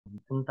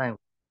恩待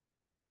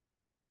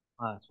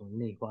我从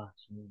内化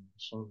成为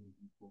生命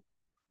一部分。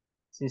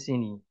谢谢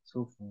你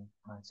祝福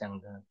讲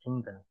的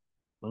听的，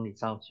蒙你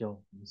造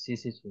就，谢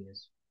谢主耶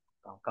稣，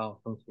祷告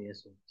奉主耶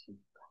稣基督。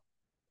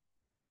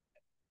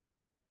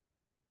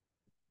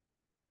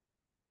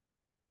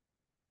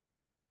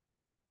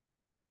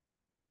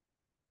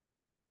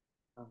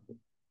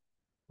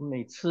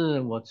每次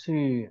我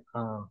去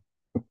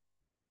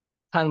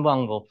探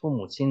望我父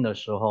母亲的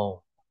时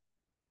候，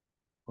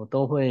我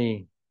都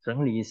会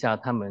整理一下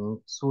他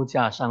们书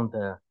架上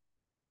的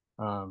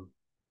嗯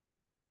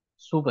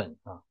书本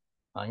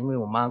因为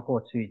我妈过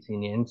去几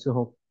年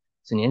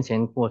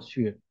前过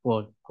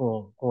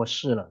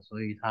世了，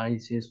所以她一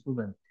些书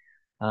本，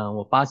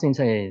我爸现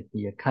在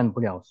也看不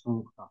了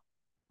书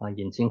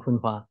眼睛昏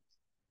花，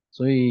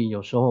所以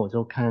有时候我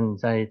就看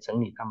在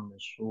整理他们的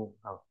书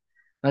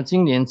那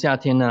今年夏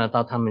天呢，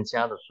到他们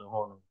家的时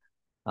候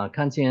呢，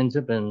看见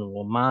这本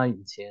我妈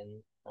以前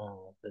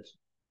的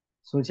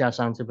书架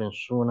上这本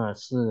书呢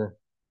是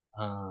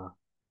呃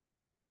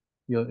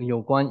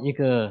有关一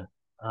个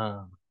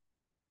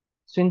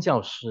宣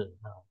教士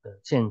的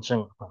见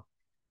证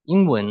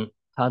英文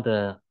它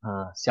的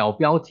小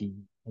标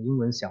题，英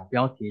文小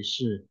标题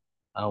是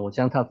我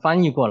将它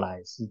翻译过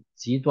来是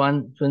极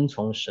端遵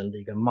从神的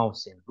一个冒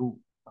险路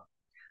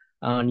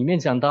里面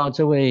讲到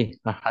这位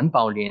韩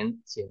宝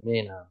莲姐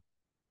妹呢，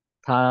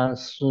她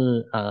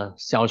是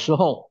小时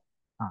候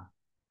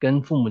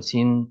跟父母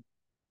亲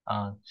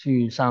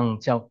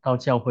到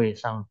教会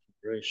上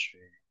主日学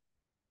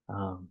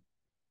啊。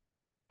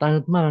但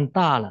是慢慢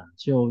大了，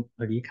就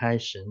离开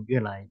神越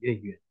来越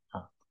远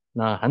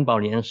那韩宝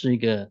莲是一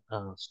个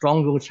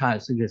strong child，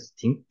是一个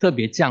挺特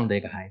别犟的一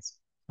个孩子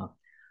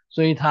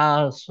所以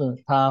他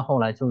后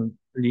来就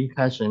离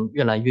开神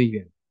越来越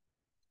远。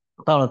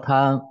到了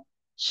他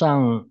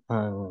上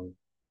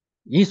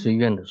医学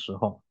院的时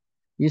候，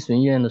医学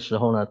院的时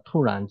候呢，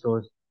突然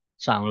就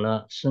生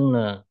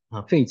了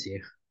肺结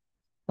核。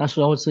那时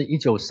候是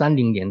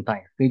1930年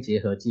代，肺结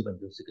核基本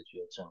就是个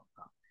绝症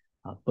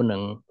不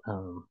能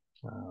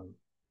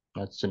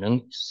只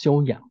能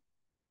休养。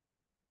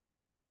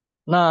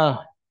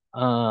那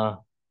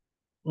呃，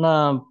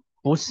那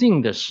不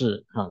幸的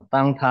是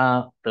当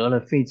她得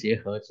了肺结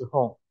核之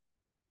后，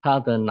她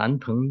的男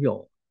朋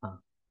友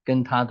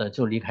跟她的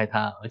就离开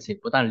她，而且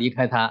不但离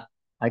开她，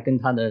还跟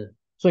她的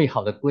最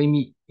好的闺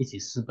蜜一起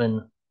私奔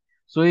了。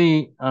所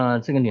以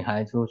这个女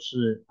孩就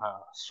是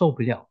受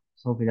不了，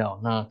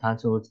那她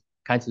就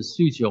开始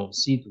酗酒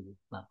吸毒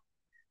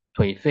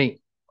颓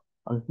废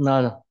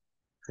那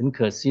很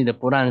可惜的，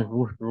不但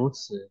如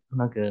此，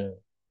那个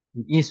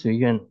医学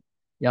院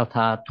要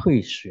他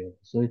退学，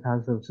所以他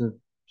就是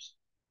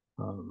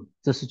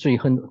这是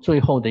最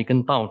后的一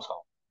根稻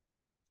草，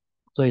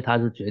所以他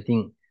就决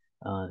定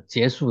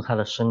结束他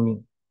的生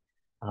命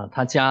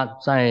他家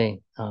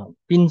在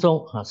滨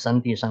州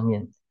山地上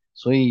面，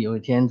所以有一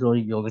天就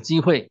有个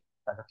机会，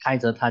开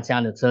着他家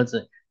的车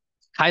子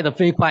开得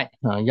飞快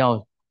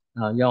要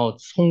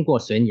冲过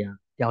悬崖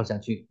掉下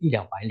去，一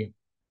了百了。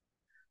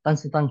但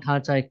是当他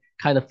在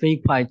开得飞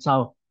快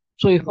到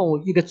最后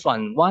一个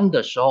转弯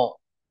的时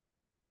候，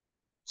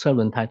车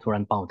轮胎突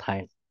然爆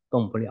胎，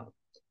动不了。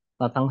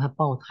那当他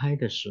爆胎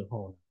的时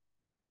候，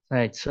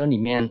在车里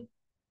面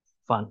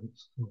反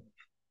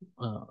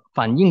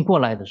反应过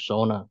来的时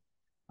候呢，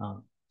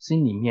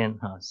心里面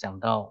想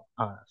到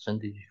神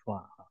的一句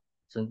话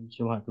神的一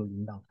句话就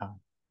引导他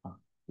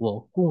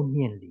我顾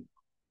念你，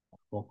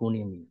我顾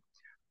念你。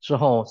之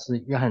后是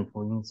约翰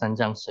福音3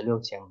章16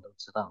节，我们都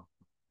知道，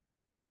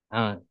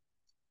嗯，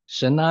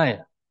神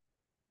爱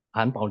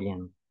韩宝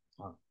莲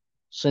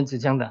甚至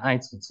将的爱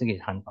子赐给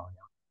韩宝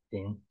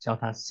莲，叫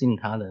他信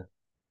他的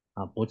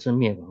不至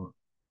灭亡，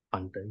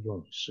反得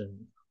永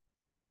生。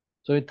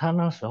所以他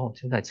那时候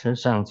就在车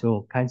上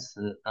就开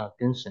始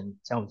跟神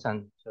交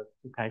战，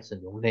就开始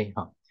流泪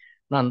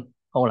那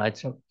后来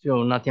就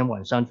那天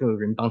晚上就有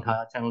人帮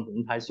他将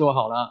轮胎修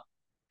好了，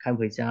开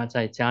回家，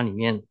在家里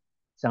面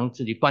将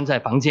自己关在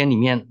房间里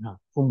面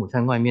父母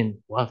在外面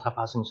不知道他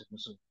发生什么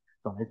事，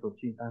走来走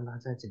去，但是他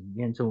在这里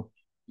面就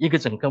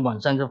整个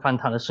晚上就翻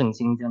他的圣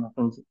经，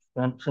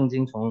将圣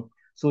经从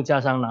书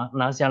架上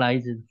拿下来一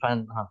直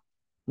翻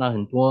那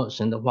很多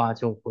神的话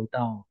就回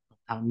到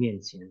他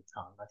面前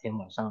那天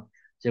晚上，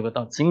结果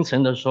到清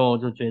晨的时候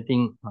就决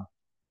定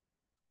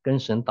跟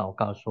神祷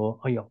告说：“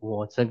哎呦，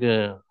我这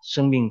个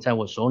生命在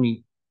我手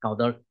里搞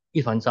得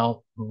一团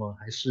糟，我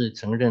还是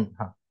承认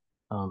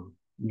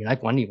你来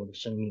管理我的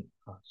生命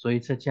所以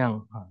这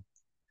样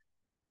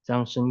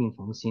将生命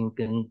重新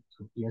跟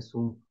主耶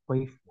稣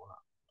恢复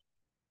了。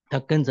他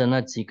跟着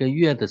那几个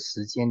月的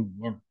时间里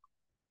面，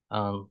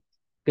嗯，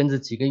跟着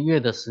几个月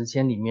的时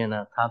间里面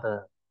呢，他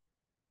的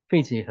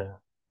肺结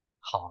核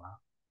好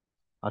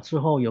了之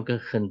后有个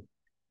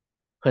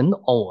很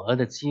偶尔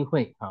的机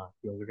会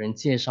有人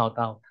介绍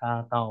到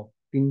他到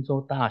宾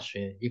州大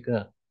学一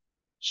个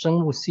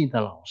生物系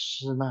的老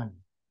师那里，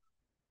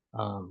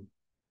嗯，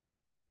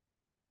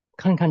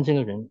看看这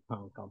个人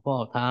搞不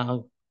好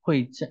他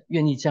会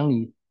愿意将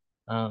你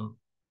嗯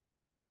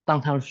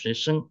当他的学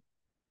生。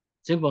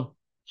结果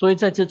所以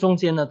在这中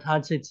间呢，他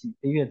这几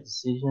个月的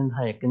时间，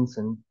他也跟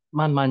神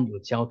慢慢有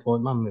交托，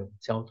慢慢有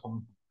交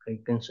通，可以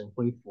跟神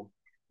恢复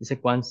一些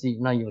关系。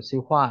那有些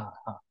话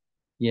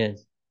也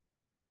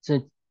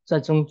在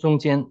中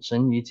间，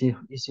神一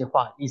些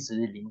话一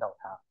直领导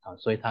他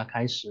所以他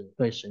开始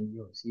对神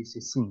有一些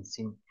信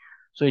心，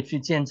所以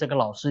去见这个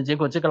老师。结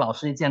果这个老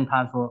师一见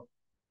他说，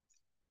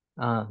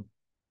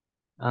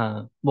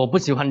嗯、我不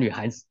喜欢女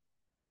孩子。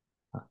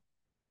啊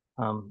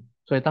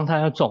所以当他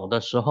要走的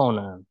时候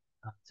呢，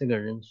这个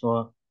人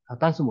说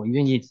但是我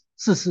愿意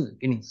试试，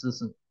给你试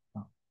试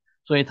啊，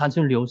所以他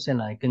就留下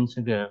来跟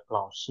这个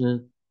老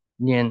师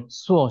念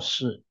硕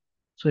士，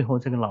最后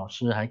这个老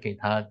师还给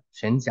他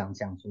全奖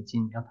奖学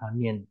金，要他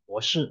念博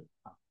士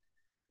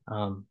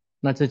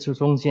那这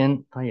中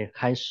间他也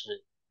开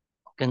始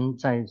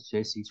在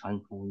学习传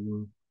福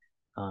音，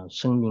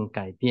生命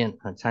改变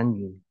参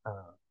与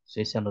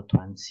学校的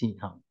团契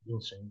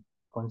跟神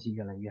关系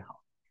越来越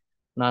好。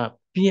那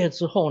毕业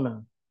之后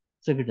呢，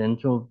这个人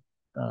就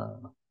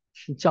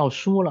去教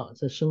书了，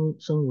在生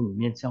物里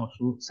面教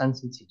书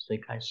，30几岁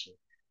开始，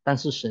但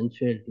是神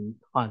却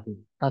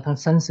当他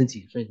30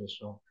几岁的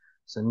时候，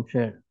神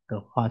却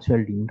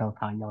临到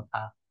他，要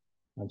他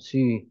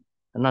去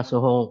那时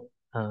候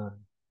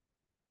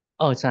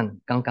二战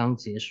刚刚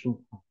结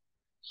束，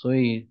所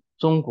以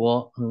中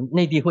国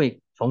内地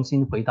会重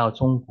新回到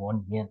中国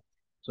里面，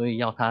所以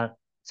要他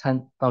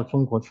到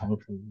中国传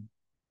福音。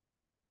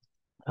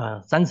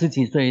30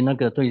几岁那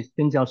个对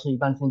宣教士一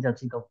般宣教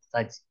机构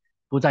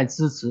不再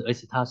支持，而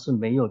且他是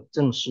没有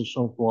正式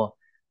受过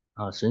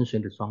神学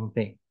的装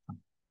备，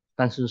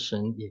但是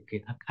神也给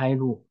他开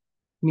路，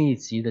密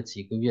集的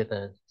几个月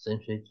的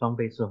神学装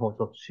备之后，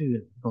就去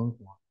了中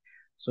国，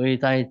所以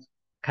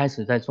开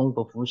始在中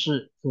国服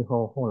侍，最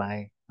后后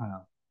来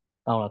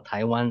到了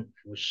台湾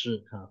服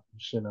侍服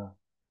侍了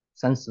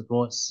30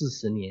多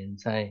40年，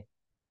在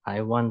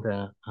台湾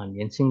的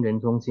年轻人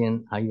中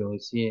间，还有一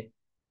些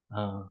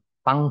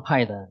帮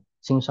派的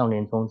青少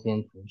年中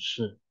间服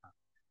侍，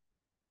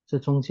这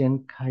中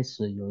间开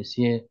始有一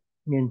些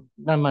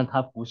慢慢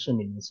他不是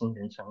年轻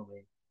人，成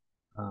为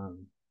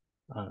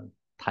嗯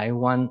台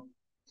湾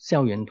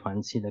校园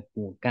团契的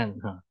骨干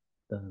的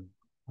嗯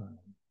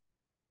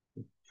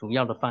主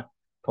要的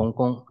童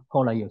工，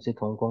后来有些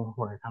童工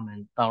后来他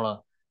们到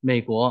了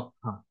美国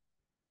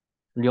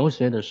留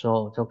学的时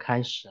候就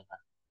开始了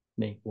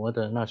美国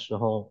的那时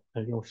候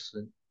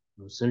50、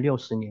60、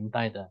60年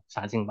代的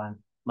查经班，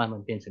慢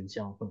慢变成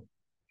教会。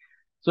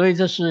所以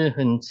这是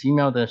很奇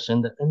妙的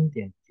神的恩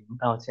典临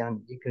到这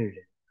样一个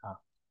人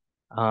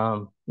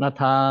那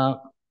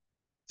他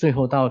最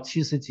后到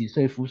70几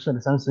岁服侍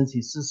了30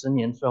几、40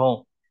年之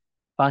后，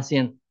发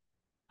现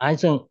癌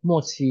症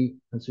末期，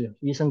是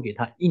医生给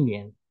他1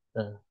年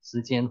的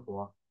时间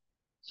活，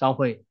教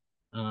会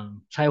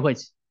差会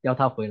要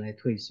他回来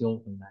退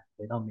休，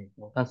回到美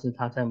国，但是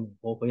他在美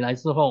国回来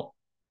之后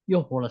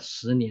又活了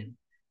10年，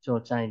就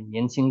在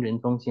年轻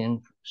人中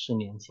间是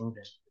年轻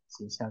人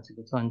写下这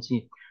个传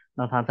记。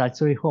那他在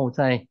最后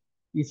在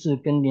一次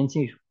跟年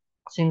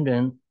轻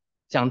人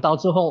讲到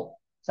之后，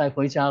在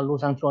回家路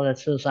上坐在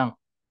车上，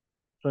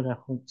坐在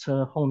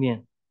车后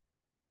面，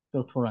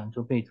就突然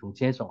就被主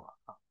接走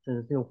了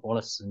这就活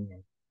了10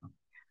年。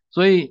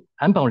所以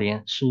安保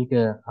莲是一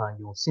个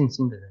有信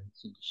心的人，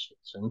是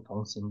神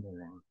同行的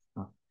人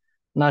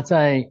那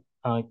在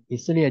以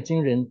色列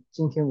经人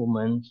今天我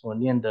们所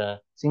念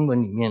的经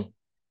文里面，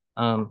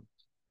嗯，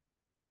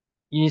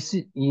以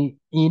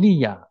利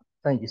亚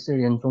在以色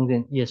列人中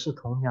间也是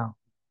同样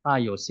大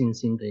有信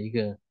心的一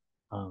个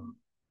嗯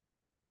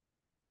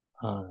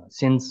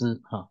先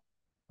知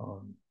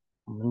我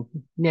们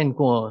念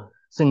过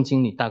圣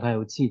经，你大概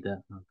有记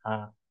得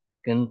他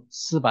跟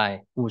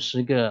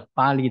450个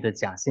巴力的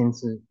假先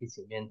知一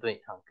起面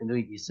对跟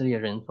对以色列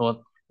人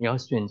说，你要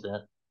选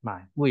择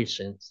哪位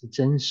神是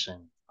真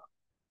神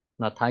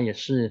那他也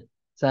是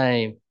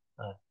在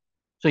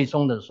最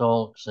终的时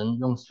候，神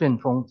用旋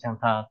风将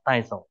他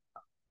带走。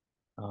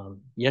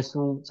耶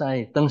稣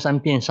在登山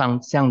变像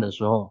的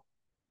时候，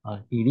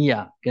以利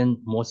亚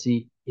跟摩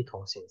西一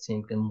同显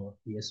现，跟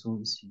耶稣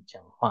一起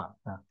讲话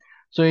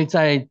所以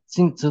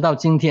直到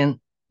今天，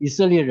以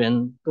色列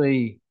人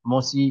对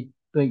摩西、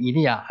对以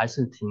利亚还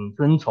是挺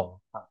尊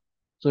崇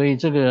所以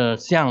这个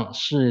像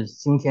是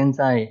今天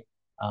在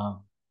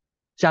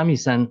加密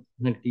山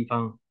那个地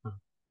方，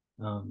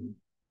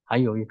还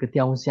有一个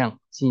雕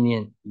像纪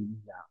念以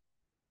利亚。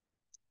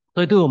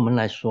所以对我们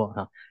来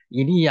说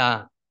以利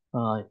亚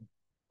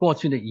过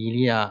去的以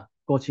利亚，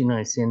过去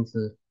那些先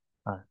知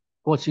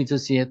过去这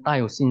些大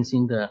有信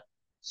心的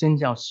宣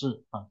教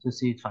士这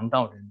些传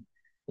道人，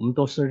我们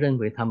都是认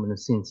为他们的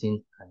信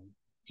心很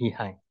厉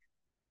害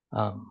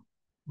啊，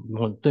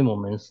对我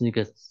们是一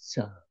个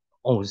像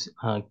偶像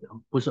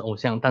不是偶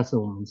像，但是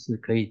我们是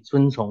可以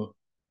尊崇、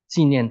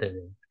纪念的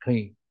人，可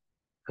以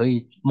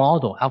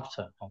model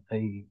after 可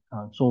以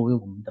作为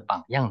我们的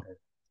榜样的人。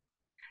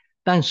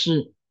但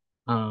是，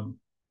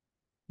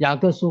雅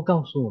各书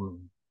告诉我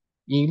们，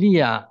以利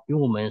亚与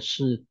我们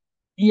是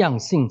一样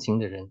性情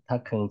的人，他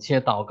恳切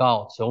祷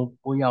告，求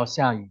不要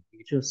下雨，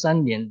也就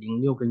3年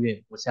0.6个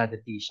月不下在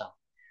地上。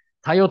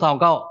他又祷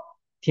告，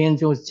天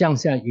就降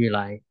下雨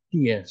来，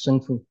地也生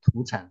出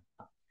土产。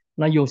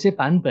那有些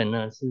版本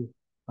呢是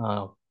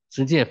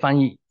直接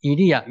翻译以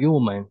利亚与我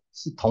们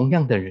是同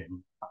样的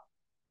人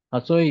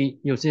所以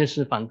有些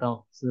是反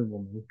倒是我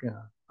们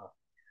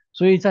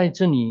所以在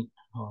这里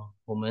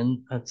我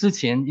们之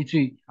前一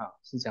句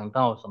是讲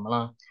到什么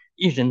呢？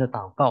一人的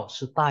祷告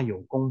是大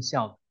有功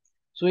效的，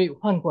所以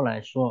换过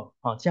来说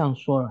这样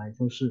说来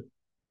就是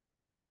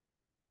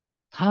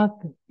他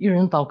一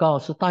人祷告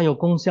是大有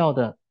功效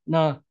的。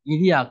那以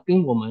利亚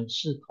跟我们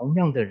是同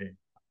样的人，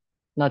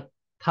那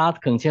他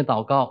恳切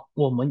祷告，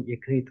我们也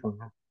可以同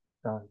样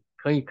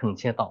可以恳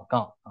切祷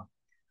告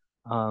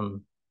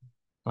嗯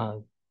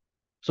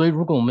所以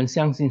如果我们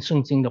相信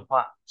圣经的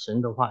话，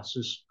神的话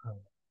是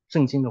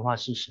圣经的话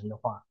是神的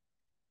话，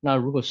那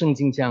如果圣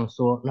经这样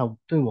说，那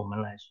对我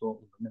们来说，我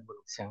们能不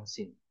能相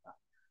信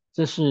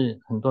这是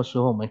很多时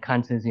候我们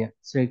看这些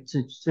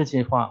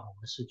话，我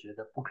们是觉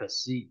得不可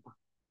思议，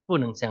不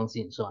能相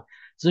信，是吧？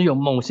只有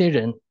某些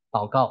人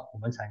祷告，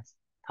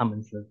他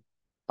们的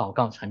祷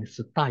告才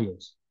是大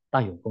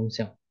有功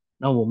效。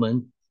那我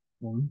们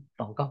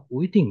祷告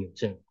不一定有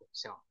这种功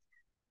效，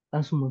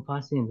但是我们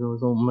发现就是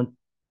说，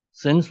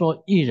神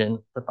说一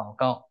人的祷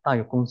告大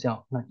有功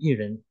效，那一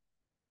人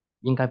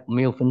应该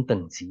没有分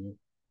等级。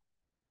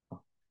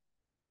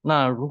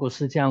那如果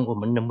是这样，我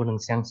们能不能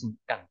相信？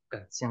敢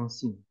相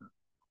信？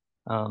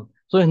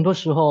所以很多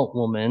时候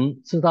我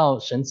们知道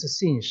神是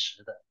信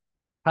实的，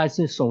他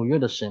是守约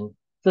的神，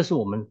这是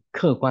我们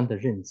客观的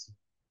认知。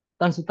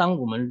但是当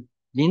我们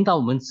临到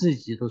我们自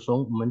己的时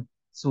候，我们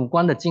主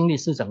观的经历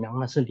是怎么样，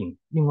那是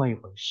另外一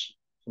回事，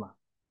是吧？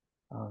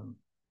嗯，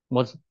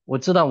我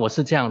知道我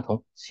是这样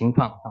同情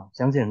况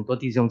相信很多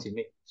弟兄姐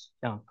妹是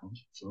这样同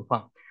情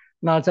况。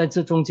那在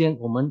这中间，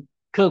我们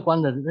客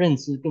观的认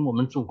知跟我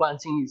们主观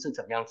经历是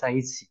怎么样在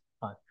一起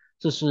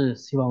这是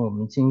希望我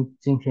们今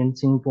天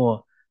经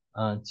过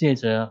借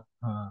着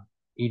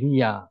以利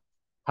亚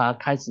他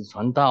开始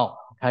传道、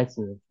开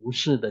始服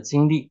事的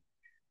经历，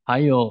还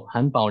有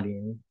韩宝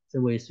莲这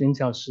位宣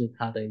教士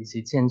他的一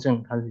些见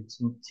证、他的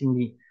经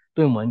历，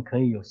对我们可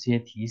以有些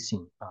提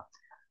醒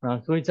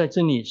所以在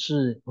这里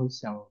我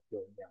想有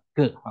2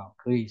个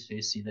可以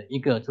学习的，一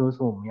个就是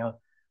说我们要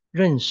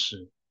认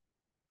识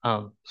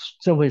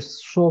这位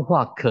说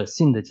话可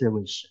信的这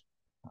位神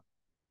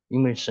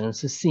因为神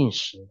是信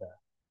实的，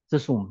这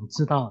是我们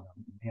知道的，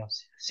我们要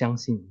相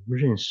信，我们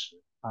认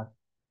识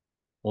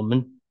我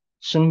们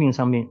生命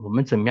上面我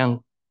们怎么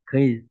样可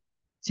以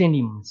建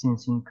立我们信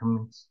心，可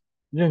能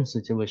认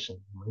识这位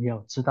神，我们要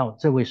知道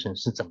这位神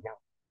是怎么样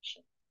的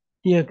神。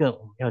第二个，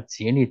我们要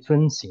竭力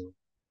遵行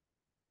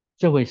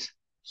这位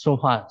说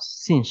话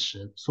信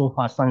实、说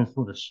话算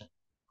数的神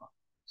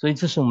所以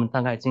这是我们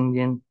今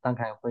天大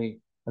概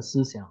会的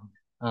思想。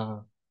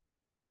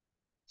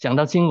讲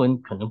到经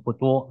文可能不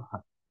多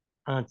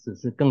只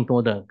是更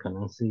多的可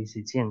能是一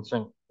些见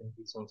证跟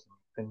弟兄姐妹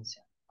分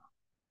享。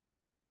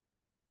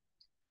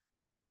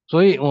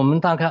所以我们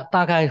大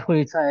概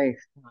会在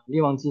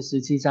列王记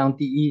17章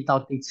第1到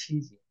第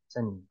7节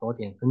这里多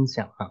点分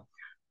享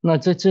那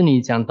在这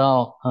里讲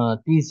到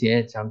第1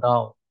节讲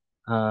到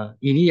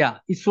以利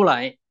亚一出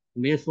来，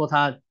没有说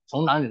他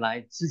从哪里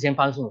来，之前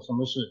发生了什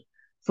么事，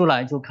出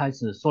来就开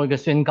始说一个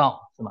宣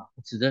告，是吧？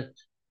指着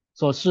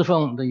所侍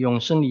奉的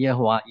永生的耶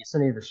和华以色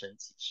列的神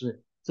起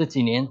誓，这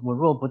几年我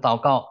若不祷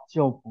告，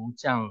就不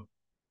降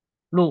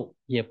露，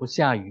也不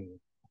下雨。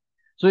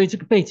所以这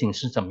个背景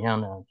是怎么样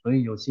呢？所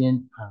以有些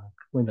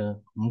为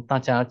了我们大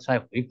家再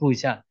回顾一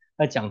下，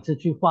在讲这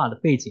句话的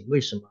背景，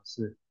为什么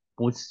是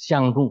不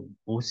降露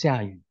不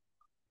下雨？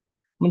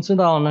我们知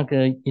道那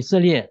个以色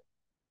列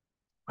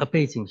的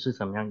背景是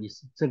怎么样？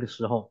这个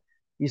时候，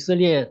以色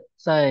列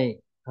在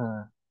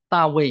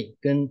大卫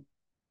跟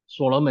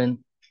所罗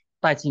门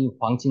带进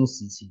黄金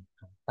时期，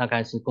大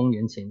概是公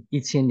元前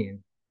1000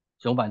年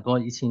900多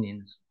1000年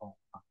的时候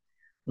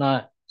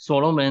那所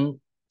罗门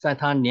在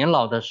他年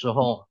老的时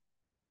候，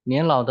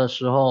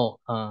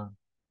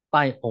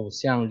拜偶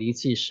像离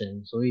弃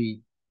神，所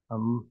以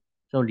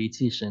就离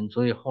弃神，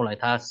所以后来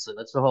他死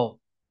了之后，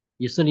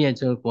以色列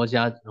这个国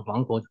家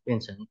王国就变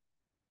成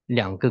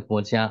2个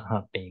国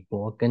家北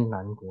国跟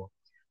南国，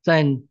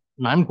在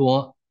南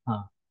国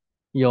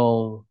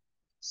有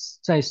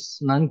在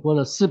南国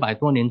的400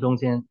多年中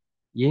间，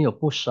也有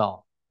不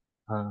少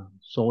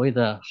所谓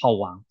的好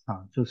王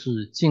就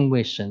是敬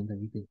畏神的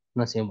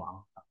那些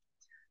王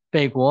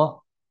北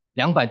国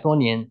200多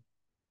年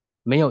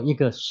没有一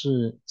个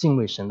是敬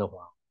畏神的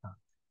王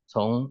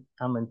从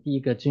他们第一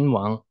个君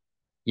王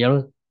耶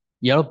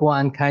罗波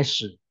安开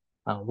始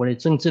为了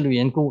政治的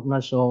缘故，那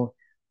时候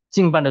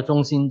敬拜的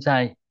中心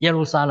在耶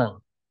路撒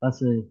冷，但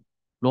是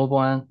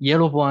耶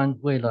罗波安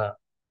为了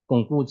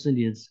巩固自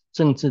己的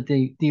政治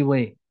地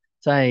位，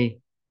在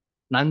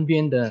南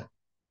边的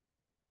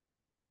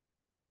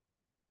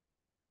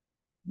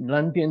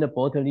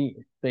伯特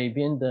利，北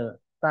边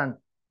的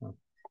但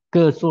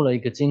各做了一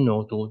个金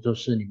牛犊，就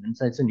是你们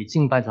在这里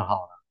敬拜就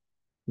好了。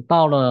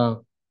到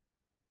了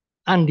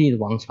暗利的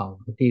王朝，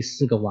第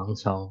4个王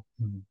朝，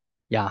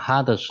亚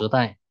哈的时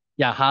代。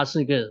亚哈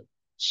是一个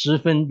十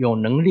分有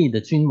能力的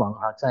君王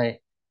啊，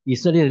在以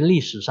色列的历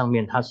史上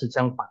面，他是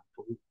将版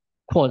图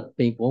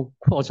北国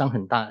扩张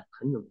很大，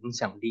很有影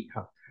响力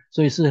哈、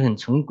所以是很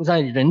成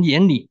在人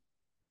眼里，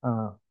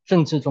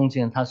政治中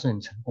间他是很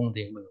成功的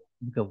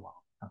一个王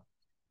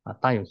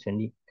大有权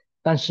力，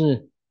但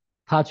是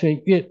他却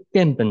越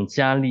变本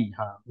加厉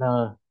哈、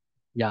那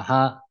亚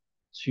哈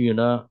娶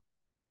了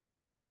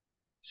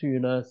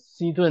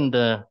西顿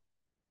的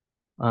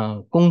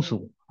公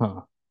主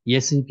耶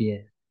西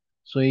别，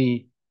所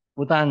以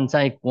不但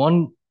在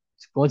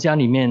国家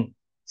里面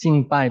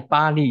敬拜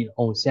巴力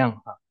偶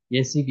像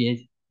耶西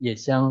别也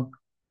将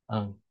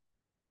嗯、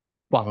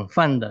广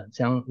泛的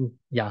将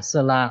亚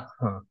瑟拉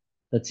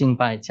的敬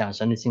拜假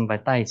神的敬拜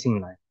带进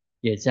来，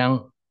也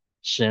将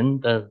神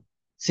的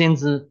先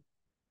知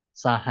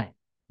杀害，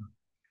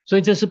所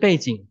以这是背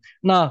景。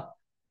那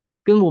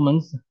跟我们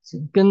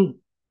跟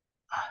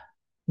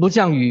不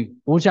降雨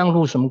不降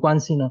露什么关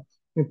系呢？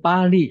因为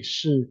巴力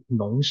是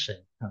农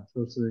神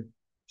就是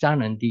迦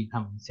南地他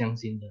们相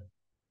信的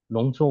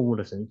农作物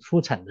的神、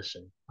出产的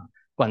神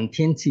管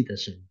天气的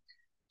神，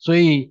所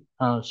以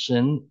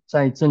神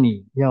在这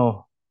里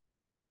要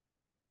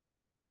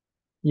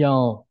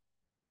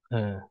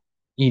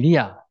以利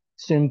亚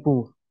宣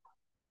布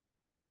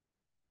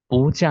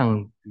不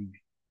降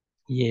雨，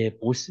也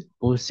不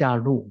下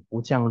露，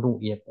不降露，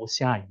也不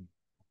下雨。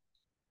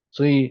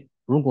所以，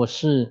如果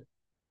是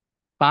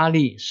巴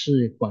力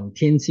是管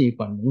天气、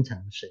管农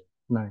场的神，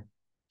那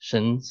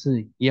神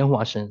是耶和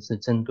华神是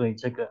针对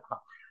这个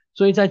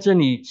所以在这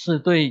里是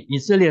对以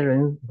色列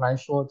人来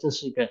说，这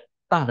是一个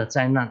大的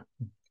灾难。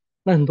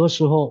那很多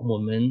时候我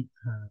们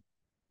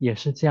也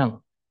是这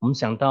样，我们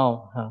想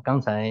到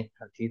刚才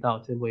提到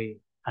这位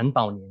韩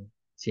宝莲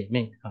姐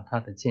妹她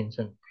的见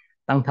证，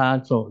当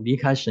她离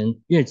开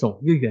神越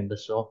走越远的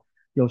时候，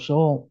有时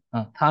候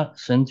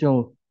神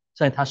就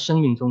在她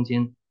生命中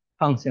间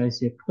放下一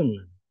些困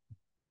难，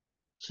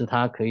使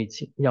她可以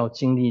要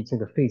经历这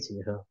个肺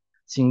结核，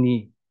经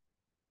历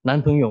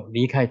男朋友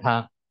离开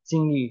她，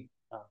经历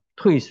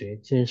退学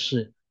这些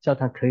事，叫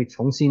她可以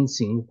重新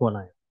醒悟过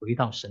来，回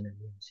到神的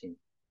面前。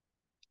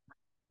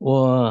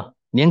我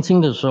年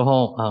轻的时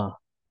候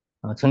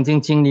曾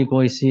经经历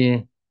过一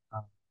些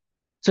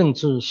政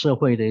治社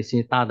会的一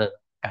些大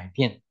的改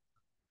变，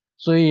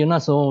所以那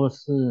时候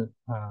是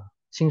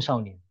青少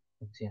年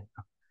中间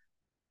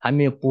还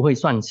没有不会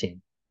赚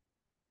钱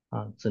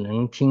只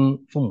能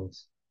听父母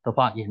的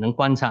话，也能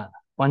观察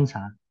观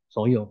察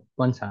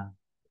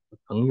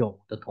朋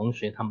友的同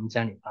学他们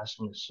家里发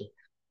生的事，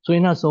所以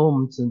那时候我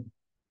们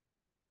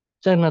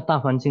在那大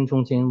环境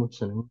中间，我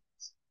只能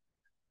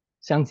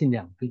相信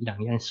两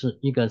样事，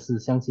一个是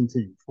相信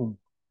自己父母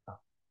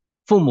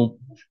父母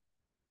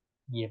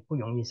也不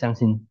容易相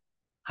信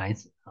孩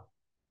子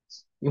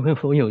因为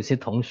我有一些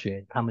同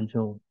学，他们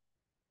就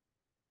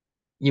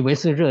以为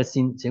是热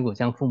心，结果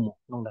将父母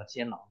弄到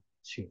监牢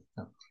去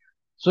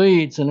所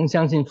以只能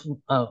相信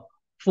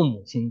父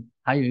母亲，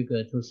还有一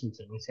个就是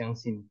只能相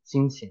信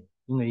金钱，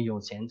因为有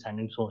钱才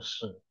能做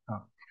事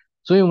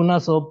所以我那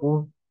时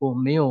候我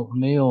没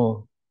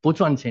有不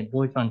赚钱，不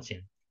会赚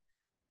钱，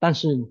但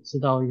是知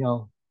道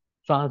要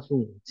抓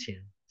住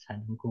钱才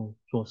能够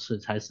做事，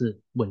才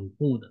是稳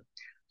固的，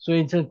所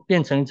以这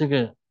变成这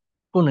个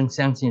不能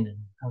相信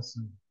人，他是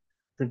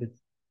这个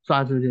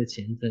抓住这个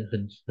钱这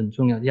很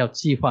重要，要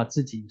计划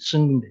自己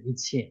生命的一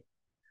切。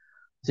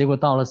结果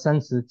到了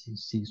30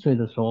几岁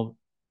的时候，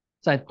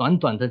在短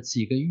短的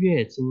几个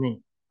月之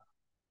内，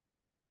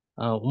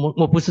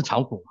我不是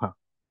炒股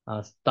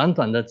短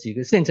短的几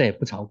个，现在也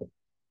不炒股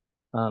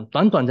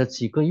短短的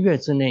几个月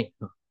之内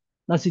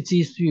那些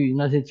积蓄、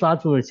那些抓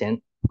住的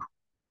钱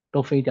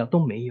都飞掉，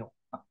都没有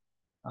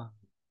啊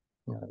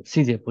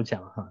细节不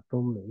讲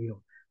都没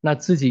有。那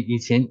自己以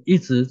前一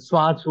直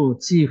抓住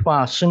计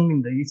划生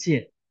命的一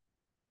切，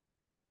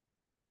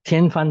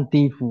天翻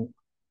地覆，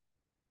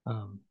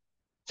嗯，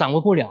掌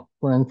握不了，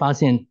忽然发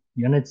现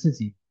原来自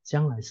己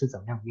将来是怎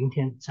么样，明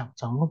天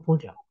掌握不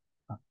了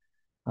啊，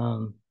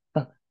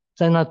但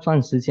在那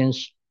段时间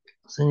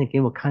甚至给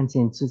我看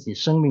见自己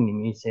生命里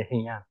面一些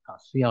黑暗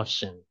需要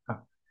神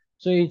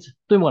所以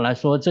对我来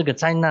说，这个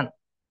灾难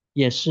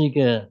也是一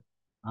个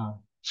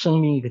生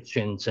命一个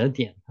转折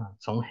点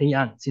从黑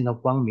暗进到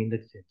光明的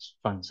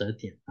转折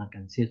点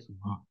感谢主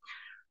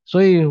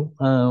所以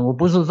我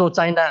不是说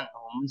灾难，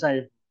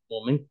我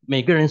们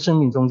每个人生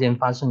命中间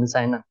发生的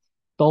灾难，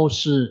都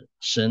是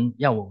神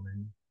要我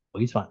们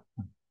回转，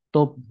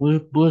都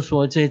不是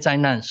说这些灾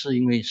难是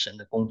因为神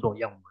的工作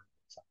要我们回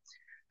转，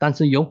但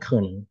是有可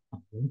能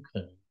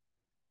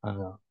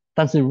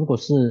但是如果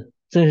是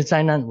这些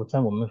灾难，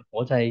我们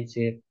活在一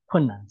些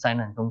困难灾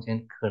难中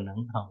间，可能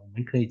我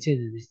们可以借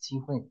着这些机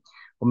会，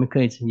我们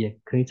也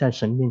可以在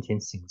神面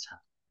前省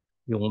察，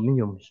我们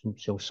有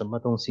什么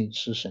东西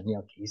是神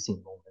要提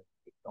醒我们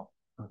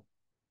的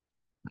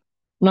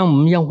那我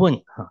们要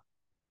问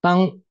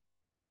当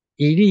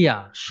以利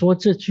亚说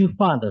这句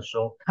话的时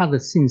候，他的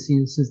信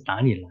心是哪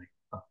里来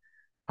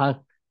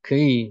他可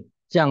以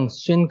这样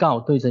宣告，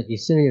对着以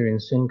色列人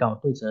宣告，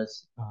对着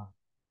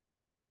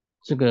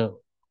这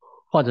个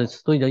或者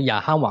对着亚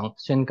哈王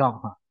宣告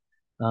哈，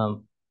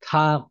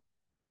他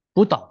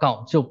不祷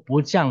告就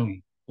不降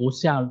雨，不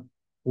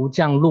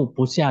降露，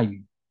不下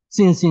雨，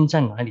信心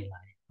在哪里来？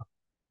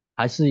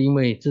还是因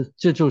为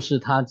这就是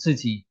他自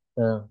己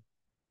的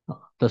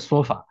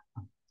说法。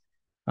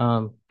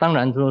当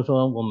然就是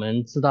说我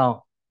们知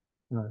道，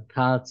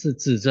他是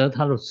指责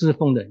他的侍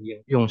奉的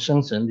永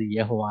生神的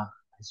耶和华来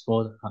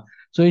说的啊，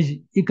所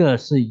以一个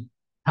是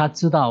他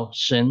知道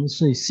神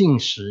是信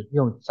实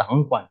又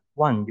掌管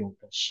万有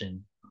的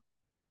神。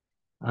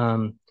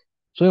嗯，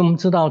所以我们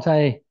知道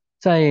在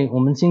我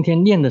们今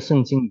天念的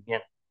圣经里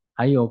面，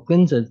还有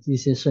跟着这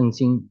些圣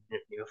经，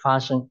你会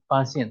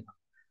发现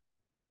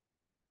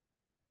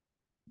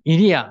以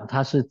利亚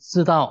他是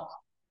知道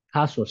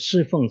他所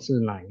侍奉是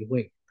哪一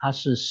位，他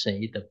是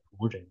谁的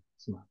仆人，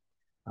是吗？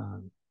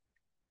嗯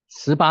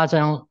，18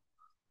章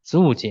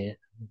15节，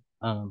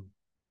嗯，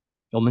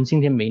我们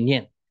今天没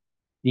念。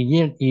以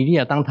利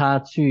亚当他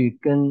去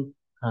跟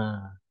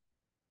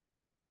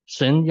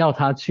神要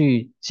他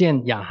去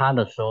见亚哈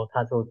的时候，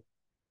他就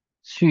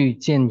去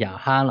见亚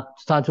哈了，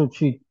他就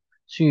去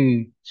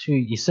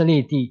以色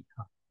列地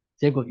啊，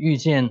结果遇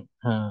见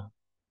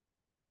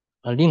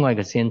另外一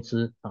个先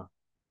知啊，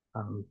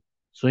嗯，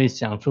所以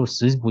讲出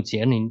15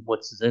节里，我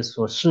指着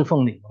所侍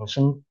奉的永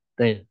生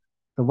的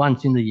万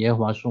军的耶和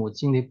华说，我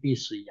今天必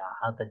使亚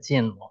哈的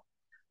见我。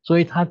所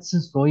以他之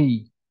所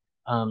以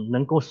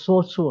能够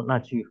说出那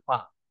句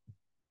话，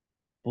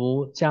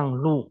不降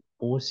露，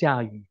不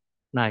下雨，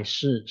乃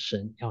是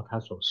神要他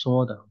所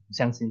说的，我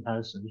相信他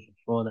是神所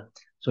说的，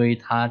所以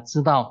他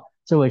知道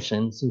这位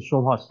神是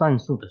说话算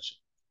数的神。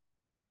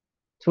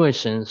这位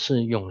神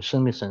是永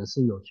生的神，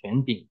是有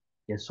权柄，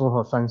也说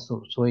话算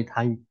数，所以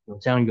他有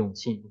这样勇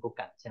气，能够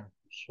敢这样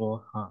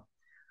说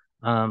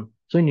啊。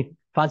所以你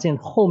发现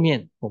后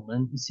面我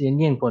们一些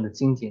念过的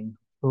经典，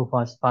都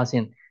发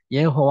现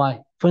耶和华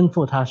吩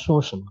咐他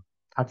说什么，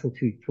他就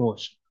去做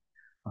什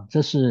么啊。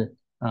这是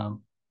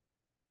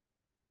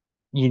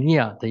以利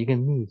亚的一个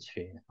秘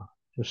诀啊，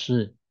就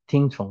是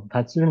听从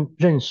他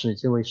认识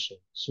这位神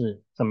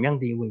是怎么样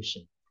的一位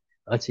神，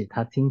而且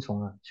他听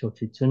从了就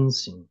去遵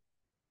行。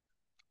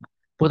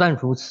不但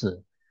如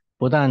此，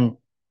不但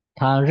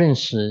他认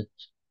识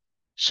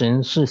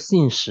神是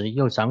信实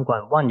又掌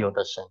管万有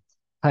的神，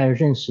他也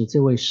认识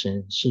这位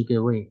神是这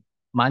位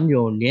满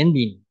有怜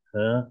悯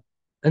和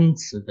恩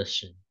慈的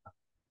神。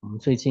我们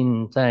最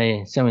近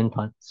在校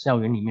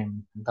园里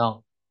面谈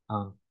到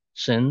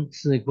神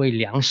是为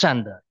良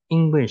善的，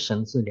因为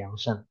神是良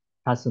善，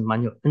他是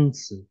蛮有恩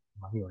慈、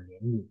蛮有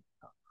怜悯。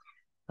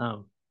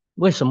嗯，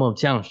为什么我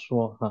这样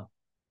说哈？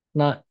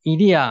那以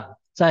利亚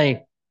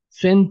在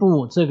宣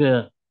布这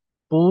个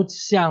不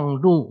降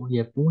露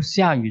也不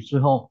下雨之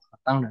后，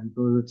当然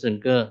就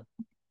是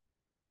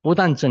不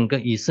但整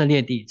个以色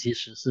列地，其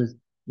实是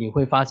你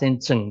会发现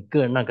整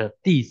个那个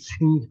地区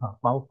啊，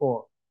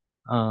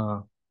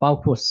包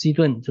括西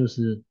顿，就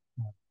是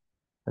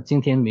今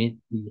天没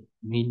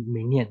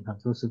念啊，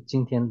就是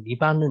今天黎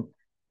巴嫩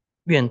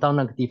远到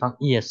那个地方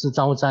也是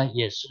遭灾，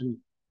也是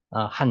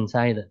旱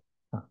灾的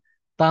啊。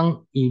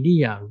当以利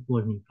亚，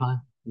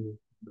你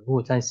如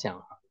果在想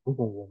啊，如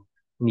果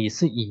你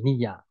是以利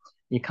亚，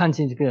你看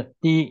见这个，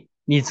第一，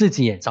你自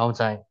己也遭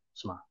灾，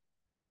是吗？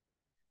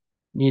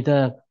你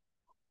的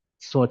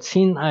所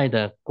亲爱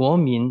的国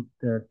民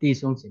的弟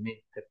兄姐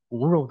妹的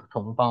骨肉的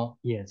同胞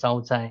也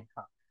遭灾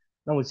啊。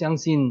那我相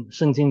信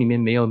圣经里面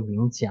没有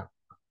明讲，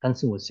但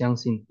是我相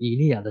信以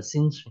利亚的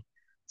心情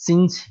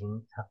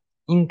啊，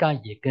应该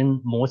也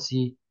跟摩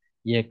西，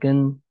也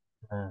跟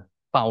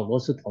保罗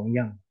是同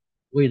样，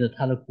为了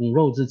他的骨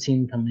肉之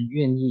亲，他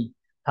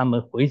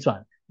们回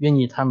转，愿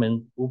意他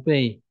们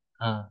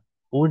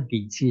不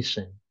离弃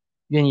神，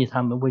愿意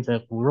他们为着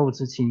骨肉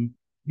之亲。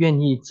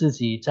愿意自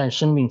己在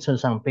生命册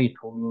上被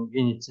涂名，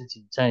愿意自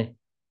己在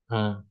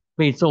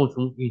被咒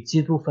诅与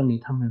基督分离，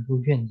他们都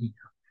愿意。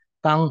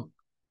当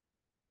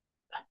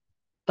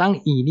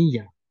当以利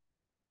亚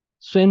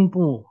宣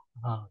布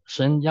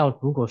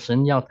如果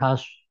神要他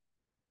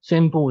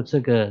宣布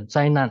这个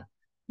灾难，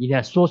以利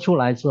亚说出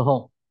来之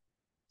后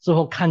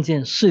看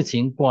见事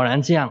情果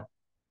然这样，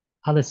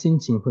他的心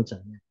情会怎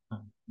样？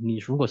你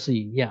如果是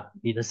以利亚，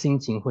你的心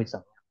情会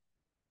怎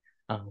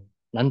样？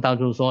难道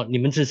就是说你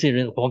们这些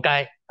人活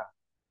该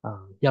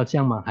要这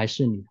样吗？还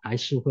是你还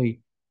是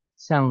会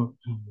像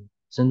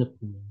神的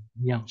仆人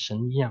一样，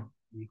神一样，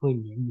你会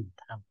怜悯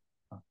他们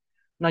啊？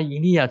那以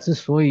利亚之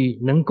所以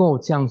能够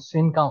这样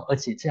宣告，而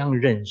且这样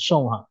忍受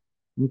我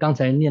们刚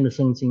才念的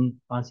圣经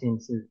发现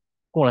是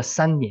过了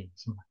3年，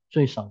是吗？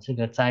最少这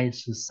个灾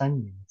是3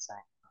年的灾，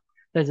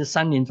在这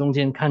3年中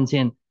间看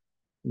见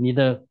你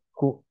的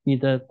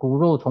骨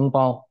肉同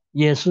胞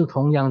也是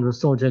同样的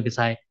受这个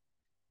灾，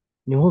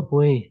你会不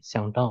会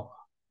想到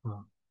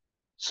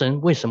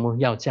神为什么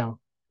要降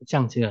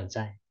这个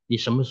灾？你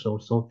什么时候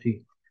收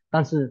据？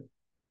但是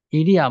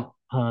以利亚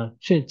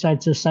却在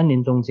这3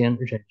年中间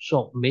忍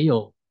受，没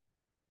有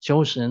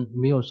求神，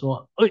没有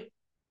说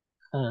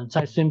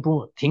再宣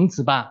布停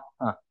止吧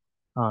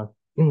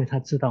因为他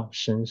知道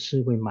神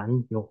是位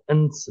蛮有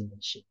恩慈的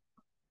神。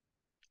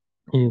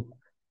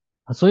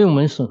也，所以我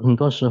们很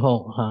多时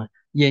候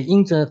也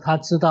因着他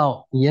知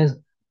道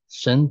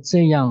神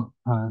这样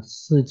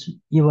是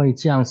一位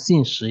这样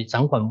信实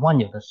掌管万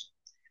有的神，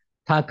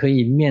他可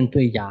以面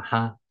对亚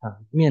哈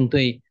面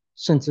对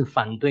甚至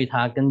反对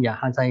他跟亚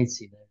哈在一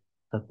起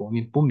的国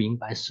民，不明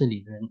白事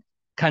理的人，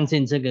看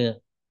见这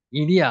个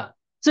以利亚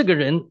这个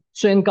人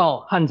宣告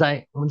旱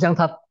灾，我们将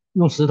他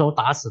用石头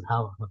打死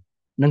他嘛，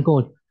能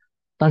够，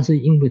但是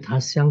因为他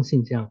相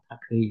信这样，他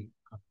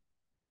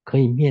可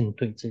以面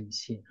对这一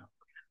切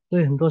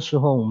所以很多时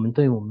候我们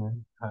对我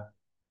们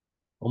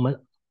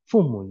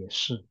父母也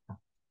是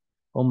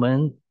我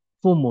们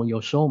父母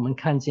有时候我们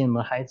看见我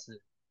们孩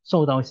子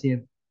受到一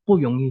些不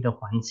容易的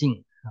环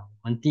境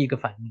我们第一个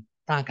反应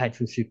大概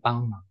就去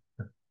帮忙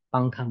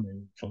帮他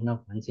们从那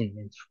环境里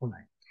面出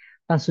来。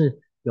但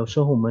是有时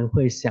候我们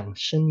会想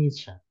深一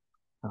层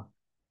啊，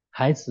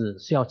孩子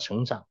需要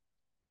成长，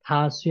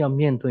他需要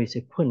面对一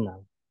些困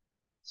难，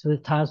所以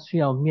他需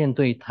要面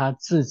对他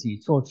自己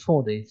做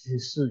错的一些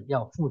事，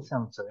要负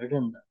上责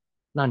任的。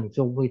那你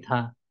就为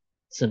他，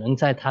只能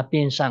在他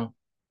边上，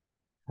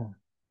嗯，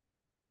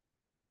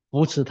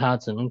扶持他，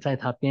只能在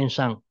他边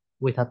上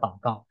为他祷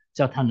告，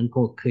叫他能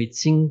够可以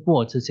经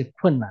过这些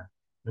困难，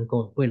能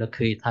够为了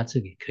可以他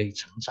自己可以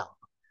成长。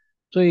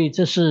所以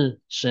这是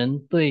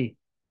神对，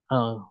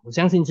我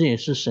相信这也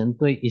是神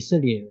对以色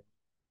列人，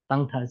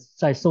当他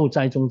在受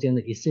灾中间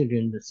的以色列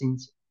人的心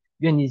情，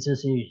愿意这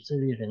些以色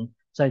列人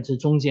在这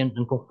中间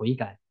能够悔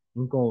改，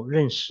能够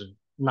认识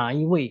哪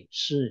一位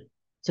是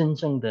真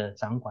正的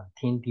掌管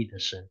天地的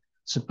神，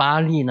是巴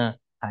力呢，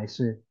还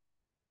是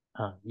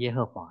耶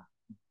和华？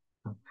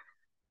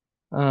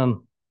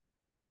嗯，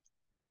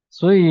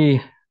所以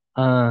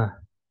呃，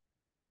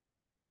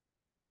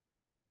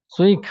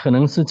所以可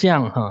能是这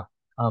样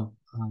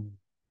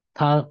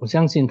我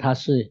相信他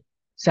是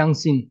相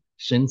信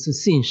神是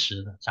信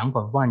实的，掌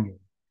管万有。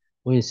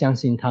我也相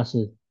信他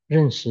是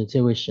认识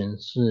这位神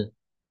是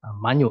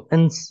蛮有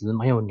恩慈、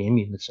蛮有怜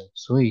悯的神，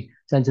所以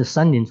在这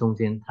3年中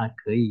间，他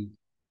可以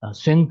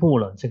宣布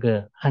了这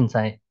个旱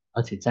灾，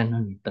而且在那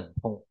里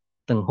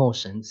等候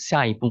神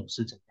下一步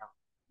是怎样。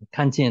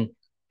看见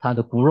他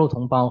的骨肉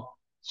同胞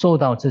受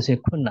到这些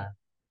困难，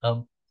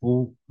而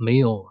没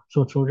有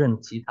做出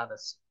其他的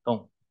行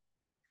动。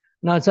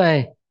那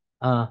在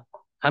啊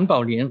韩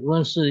宝莲，无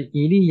论是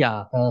以利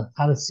亚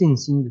他的信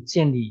心的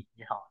建立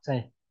也好，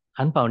在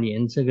韩宝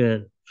莲这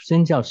个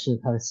宣教士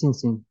他的信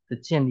心的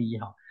建立也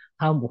好，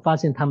我发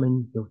现他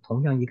们有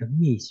同样一个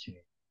秘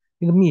诀，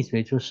一个秘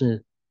诀就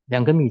是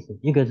两个秘诀，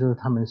一个就是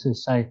他们是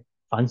在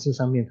凡事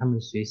上面他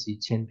们学习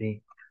谦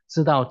卑，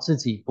知道自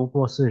己不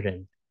过是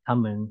人，他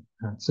们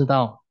知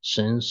道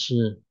神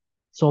是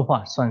说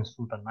话算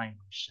数的那一位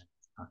神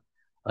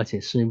而且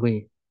是一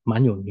位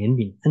蛮有怜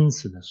悯恩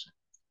慈的神。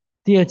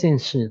第二件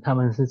事，他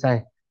们是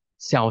在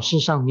小事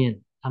上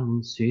面，他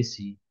们学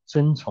习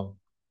遵从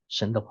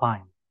神的话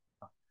语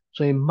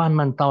所以慢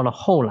慢到了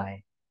后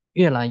来，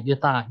越来越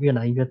大、越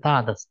来越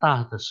大的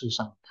事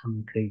上，他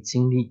们可以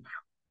经历，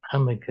他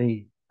们可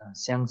以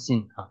相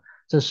信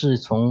这是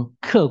从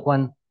客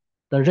观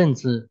的认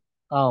知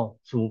到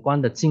主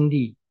观的经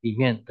历里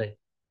面的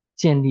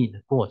建立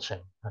的过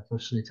程就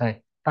是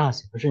在大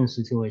小的认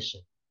识这位神，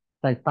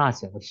在大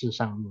小的事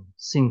上面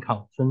信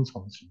靠遵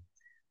从神。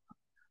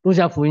路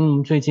加福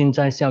音最近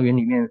在校园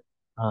里面，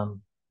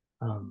嗯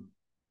嗯，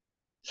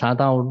查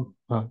到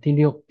第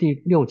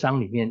六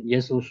章里面，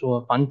耶稣说：“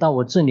凡到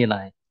我这里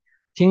来，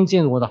听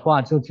见我的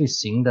话就去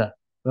行的，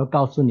我要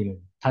告诉你们，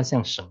他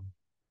像神，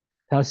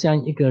他要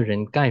像一个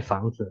人盖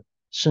房子，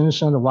深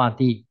深的挖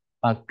地，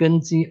把根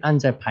基按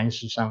在磐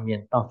石上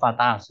面，到发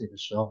大水的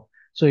时候，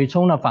水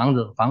冲了房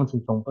子，房子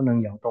总不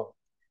能摇动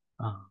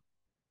啊。”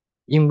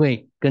因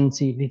为根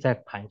基立在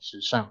磐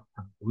石上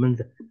我们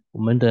的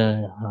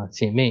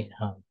姐妹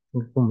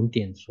跟我们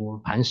点出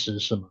磐石是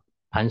什么？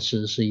磐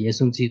石是耶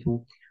稣基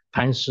督，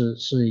磐石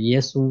是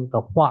耶稣的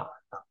话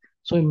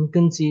所以我们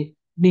根基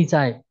立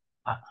在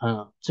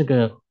这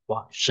个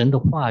神的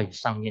话语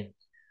上面。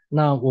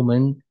那我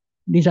们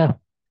立在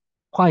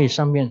话语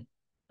上面，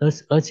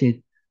而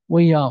且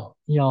为要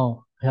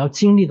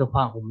经历的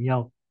话，我们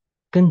要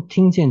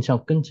听见就要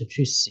跟着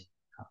去行。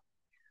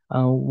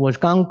我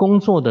刚工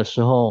作的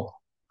时候，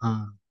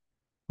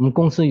我们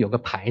公司有个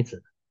牌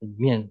子，里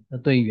面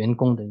对员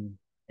工的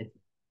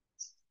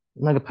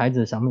那个牌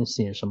子上面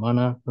写什么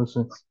呢？就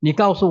是你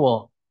告诉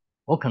我，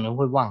我可能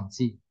会忘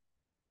记；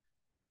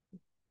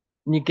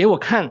你给我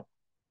看，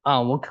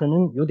我可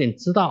能有点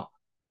知道，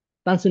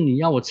但是你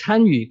要我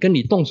参与，跟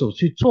你动手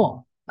去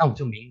做，那我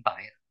就明白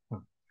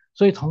了。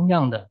所以同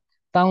样的，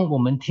当我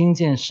们听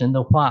见神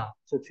的话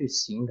就去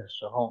行的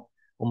时候，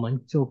我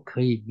们就可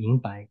以明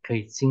白，可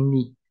以经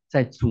历，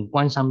在主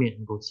观上面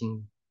能够经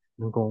历，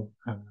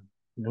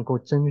能够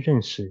真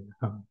认识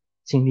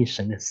经历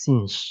神的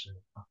信实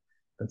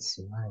和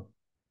慈爱。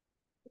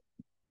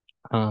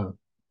嗯，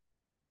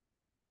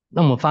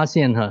那我们发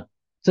现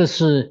这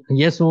是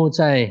耶稣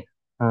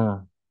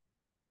嗯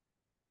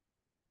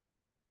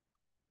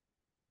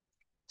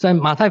在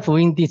马太福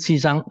音第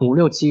7章5、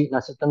6、7，那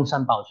是登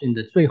山宝训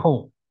的最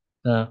后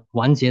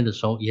完结的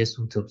时候，耶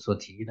稣所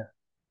提的。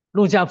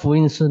路加福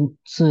音是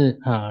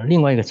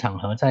另外一个场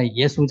合，在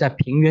耶稣在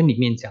平原里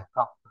面讲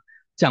到，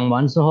讲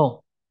完之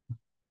后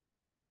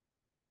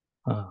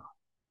啊、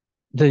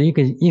的一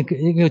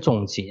个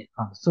总结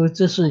啊，所以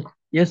这是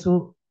耶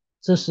稣，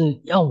这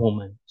是要我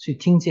们去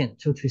听见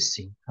就去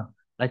行啊，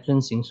来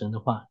遵行神的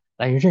话，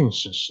来认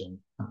识神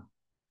啊。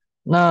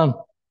那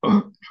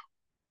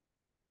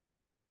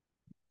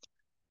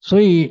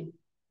所以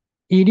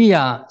以利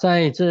亚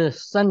在这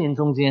3年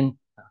中间，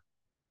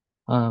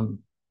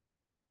嗯，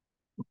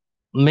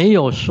没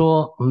有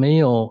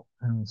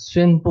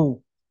宣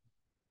布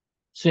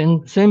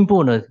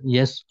了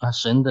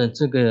神的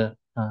这个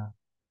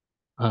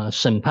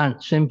审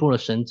判，宣布了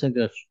神这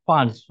个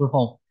话之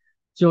后，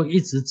就一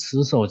直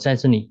持守在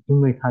这里，因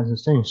为他是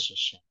认识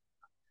神，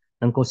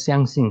能够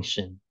相信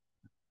神。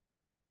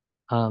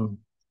嗯，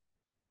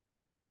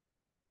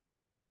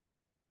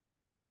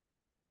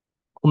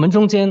我们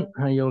中间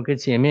有个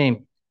姐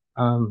妹，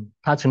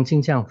她曾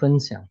经这样分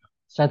享，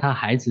在她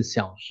孩子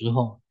小时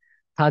候，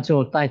她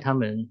就带他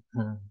们，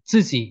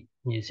自己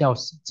也是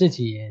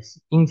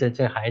因着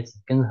这孩子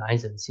跟孩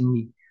子的经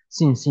历，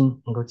信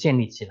心能够建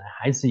立起来，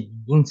孩子也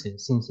因此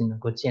信心能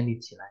够建立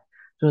起来。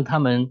就是他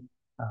们，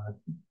呃，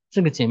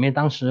这个姐妹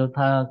当时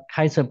她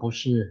开车不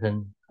是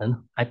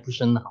还不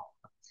是很好，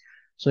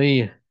所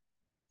以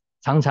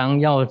常常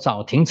要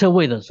找停车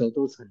位的时候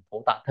都是很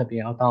头大，特别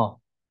要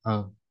到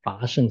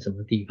法胜什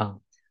么地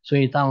方，所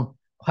以当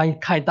快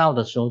开到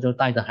的时候，就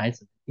带着孩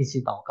子一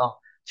起祷告，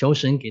求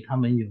神给他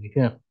们有一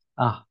个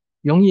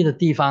容易的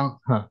地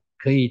方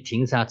可以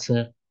停下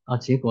车啊。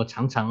结果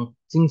经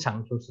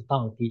常就是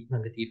到了那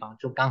个地方，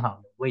就刚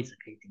好有位置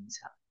可以停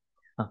下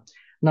啊。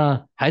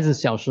那孩子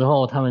小时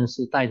候他们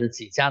是带着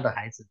几家的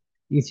孩子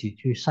一起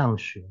去上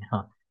学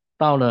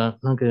到了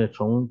那个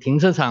从停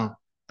车场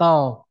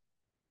到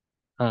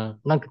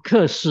那个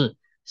课室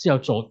是要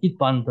走一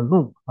段的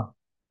路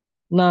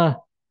那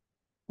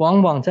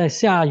往往在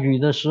下雨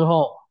的时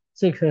候，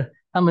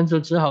他们就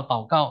只好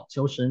祷告，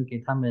求神给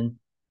他们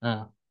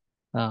嗯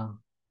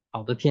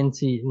好的天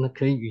气，那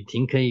可以雨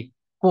停可以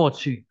过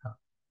去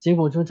结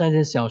果就在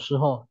这小时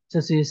候这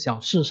些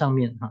小事上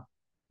面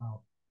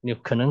你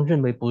可能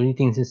认为不一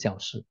定是小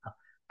事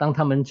当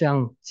他们这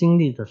样经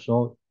历的时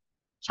候，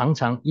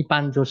一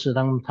般就是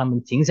当他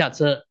们停下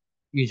车，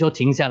雨就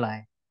停下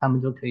来，他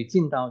们就可以几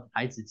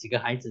个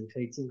孩子可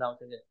以进到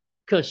这个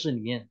课室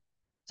里面，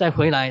再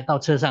回来到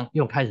车上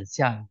又开始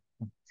下雨，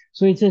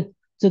所以这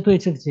对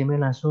这个姐妹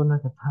来说，她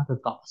的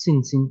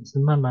信心是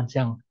慢慢这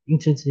样，因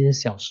此这些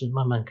小事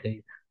慢慢可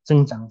以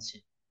增长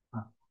起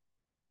啊，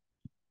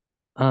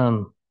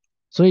嗯，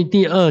所以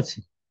第二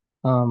节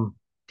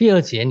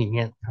里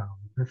面我们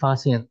会发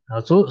现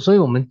所以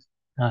我们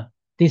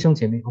弟兄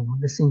姐妹，我们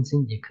的信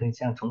心也可以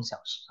这样从小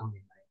事上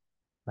面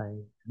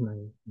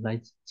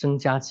来增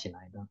加起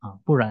来的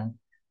不然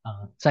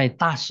在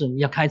大事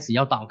开始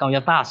要祷告要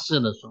大事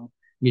的时候，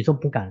你就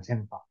不敢这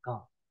样祷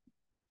告。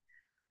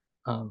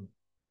嗯，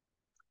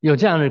有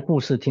这样的故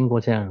事，听过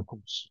这样的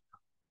故事。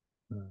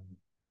嗯，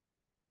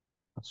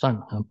算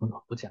了，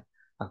不讲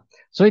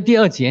所以第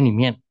二节里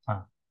面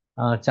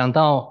讲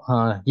到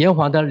耶和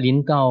华的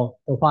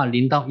话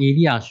临到以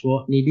利亚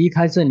说：“你离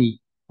开这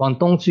里，往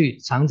东去，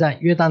藏在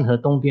约旦河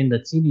东边的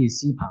基利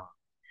溪旁。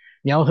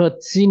你要喝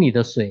溪里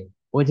的水，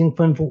我已经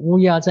吩咐乌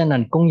鸦在那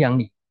里供养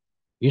你。”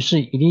于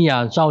是以利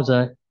亚照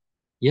着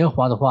耶和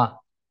华的话，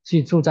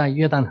去住在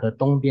约旦河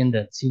东边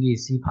的基利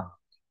溪旁。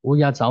乌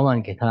鸦早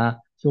晚给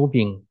他粥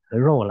饼和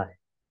肉来，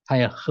他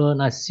也喝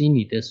那溪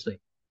里的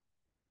水。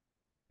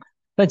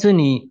在这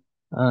里，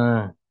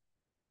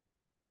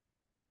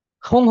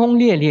轰轰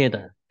烈烈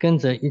的跟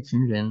着一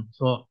群人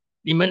说：“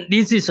你们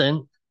离弃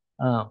神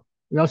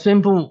要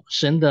宣布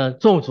神的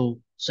咒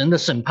诅、神的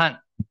审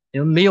判。你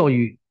们没有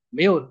雨，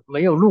没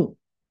有路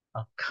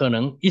可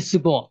能一次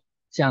过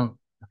这样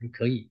还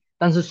可以，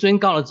但是宣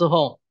告了之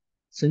后，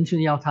神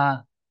却要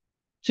他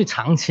去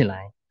藏起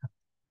来。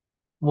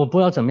我不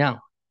知道怎么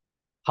样，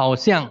好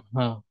像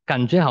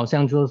感觉好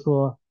像就是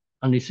说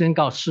你宣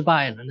告失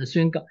败了，那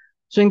宣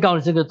告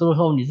了这个之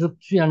后，你是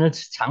居然能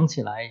藏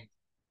起来，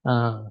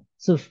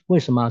是为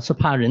什么？是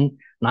怕人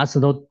拿石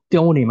头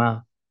丢你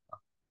吗？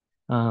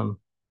嗯，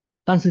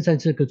但是在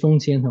这个中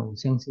间呢，我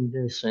相信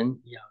这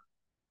神一样，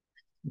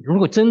如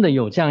果真的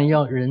有这样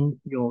有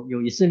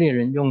以色列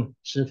人用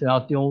石头要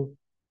丢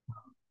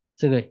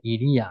这个以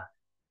利亚，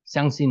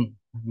相信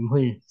你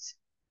会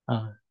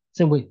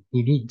这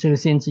个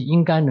先知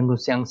应该能够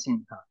相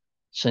信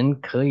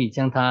神可以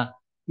将他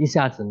一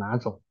下子拿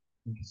走，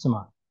是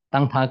吗？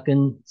当他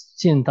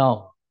见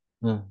到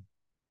嗯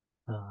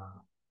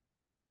呃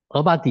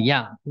俄巴底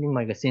亚另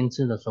外一个先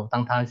知的时候，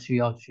当他需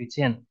要去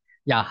见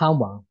亚哈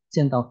王，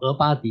见到俄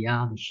巴底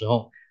亚的时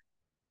候，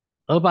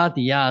俄巴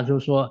底亚就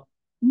说：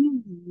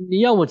你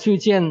要我去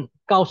见，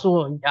告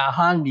诉亚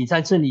哈你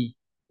在这里，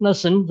那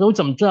神都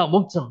怎么知道？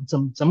我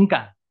怎么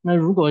敢？那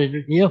如果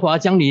耶和华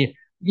将你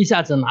一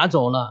下子拿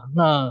走了，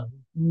那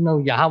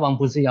亚哈王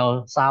不是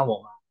要杀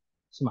我吗？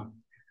是吗？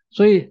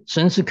所以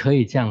神是可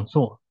以这样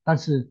做，但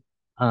是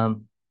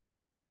嗯。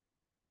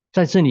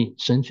在这里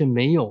神却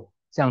没有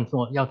这样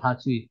做，要他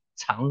去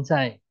藏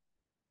在，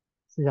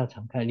是要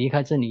敞开，离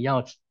开这里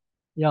要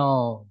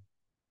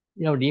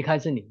要离开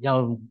这里，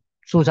要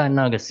住在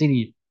那个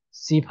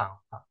溪旁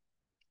啊。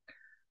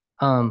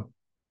嗯，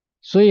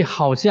所以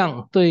好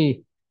像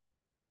对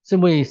这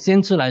位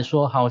先知来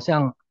说，好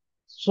像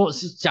说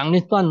是讲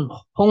一段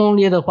轰轰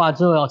烈烈的话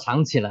之后要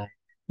藏起来，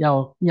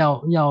要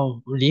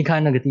离开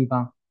那个地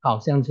方，好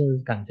像就是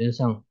感觉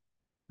上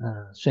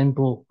宣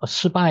布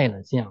失败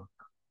了这样。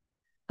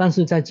但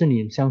是在这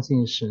里，相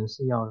信神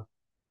是要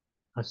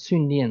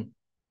训练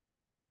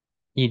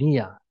以利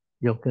亚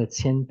有个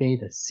谦卑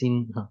的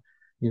心哈，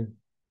也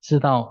知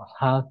道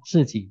他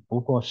自己不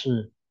过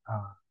是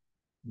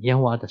耶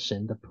和华的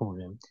神的仆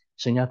人，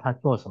神要他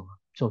做什么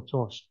就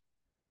做什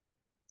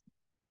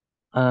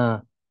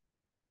么。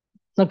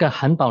那个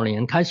韩宝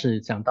莲开始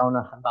讲到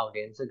呢，韩宝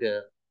莲这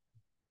个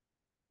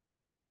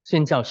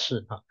宣教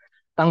士啊，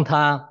当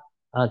他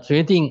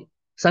决定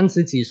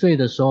30几岁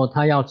的时候，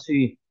他要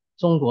去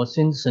中国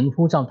神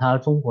呼召他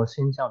中国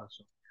宣教的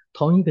时候，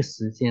同一个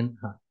时间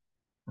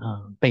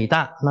北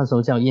大那时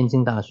候叫燕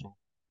京大学，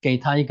给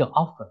他一个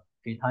offer，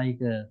给他一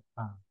个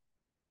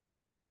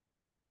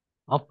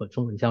offer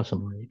中文叫什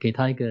么？给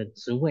他一个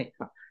职位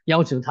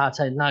要求他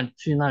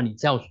去那里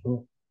教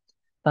书，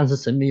但是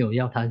神没有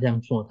要他这样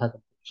做，他不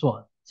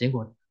做，结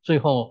果最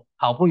后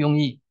好不容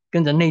易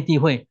跟着内地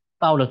会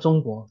到了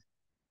中国，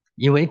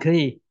以为可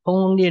以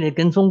轰轰烈烈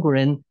跟中国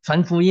人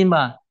传福音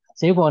吧，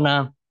结果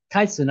呢，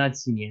开始那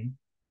几年，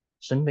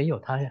神没有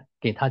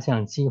给他这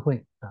样的机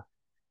会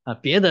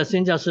别的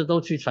宣教士都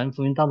去传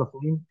福音，到了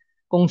福音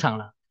工厂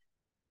了，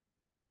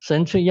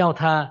神却要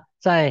他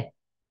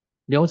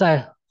留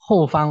在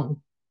后方，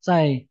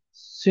在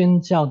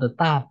宣教的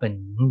大本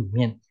营里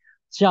面，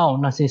教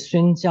那些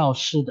宣教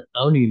士的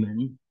儿女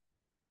们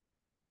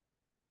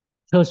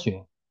科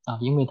学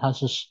因为他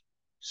是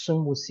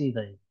生物系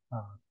的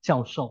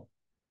教授，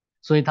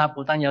所以他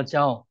不但要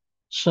教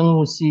生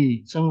物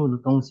的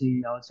东西，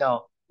也要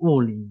教物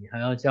理，还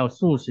要教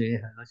数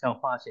学，还要教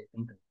化学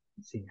等等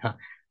东西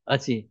而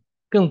且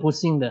更不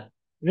幸的，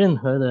没有任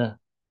何的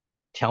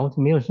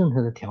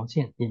条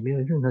件，也没有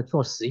任何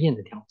做实验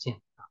的条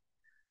件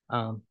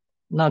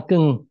那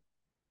更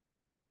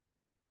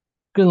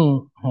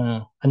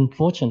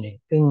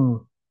unfortunately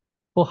更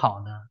不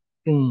好的，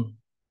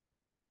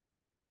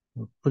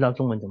不知道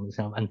中文怎么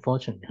讲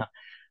，unfortunately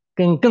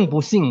更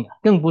不幸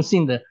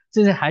的，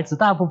这些孩子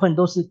大部分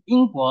都是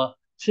英国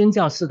宣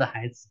教士的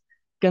孩子，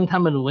跟他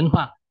们的文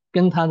化，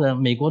跟他的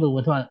美国的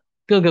文化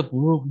格格不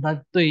入，他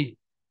对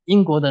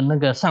英国的那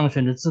个上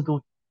学的制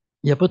度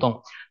也不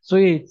懂，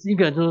所以一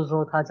个就是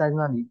说他在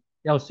那里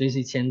要学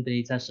习谦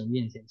卑，在神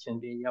面前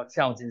谦卑，要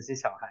教这些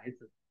小孩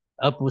子，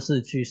而不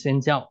是去宣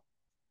教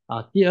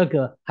第二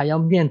个还要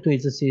面对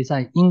这些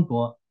在英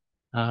国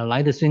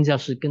来的宣教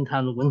士跟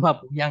他的文化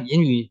不一样，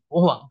言语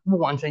不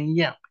完全一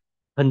样，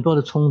很多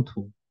的冲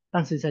突。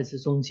但是在这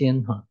中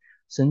间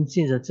神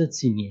借着这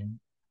几年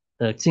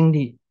的经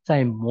历，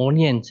在磨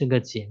练这个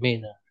姐妹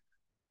的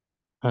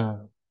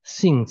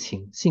性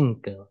情性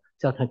格，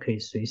叫她可以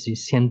随时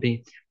谦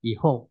卑，以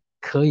后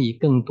可以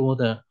更多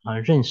的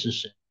认识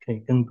神，可以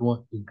更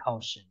多依靠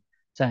神，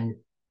在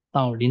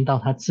临到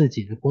她自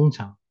己的工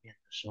厂里面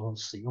的时候，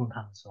使用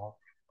它的时候，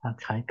她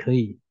才可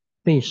以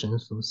被神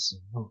所使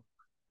用。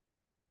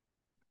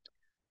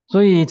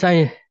所以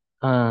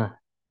呃，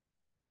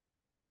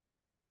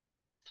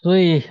所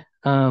以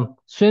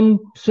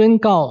宣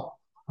告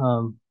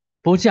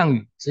不降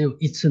雨只有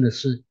一次的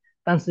事，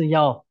但是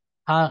要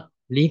他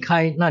离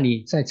开那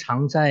里，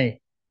藏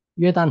在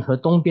约旦河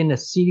东边的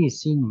西利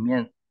溪里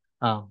面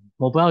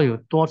我不知道有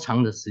多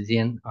长的时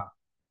间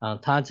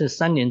他这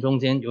3年中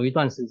间有一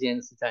段时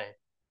间是在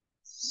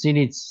西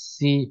利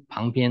溪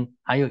旁边，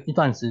还有一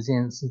段时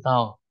间是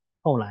到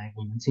后来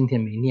我们今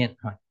天没念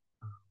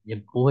也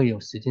不会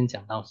有时间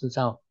讲到，是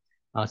到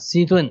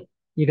西顿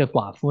一个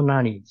寡妇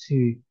那里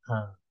去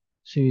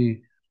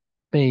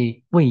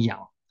被喂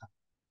养，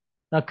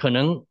那可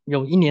能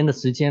有1年的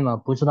时间了，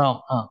不知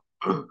道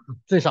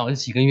最少有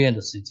几个月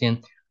的时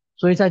间。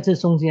所以在这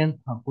中间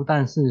不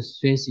但是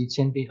学习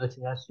谦卑，而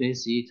且要学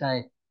习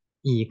在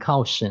倚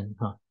靠神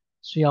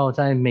需要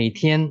在每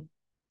天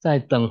在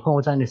等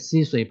候在那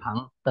溪水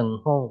旁等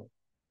候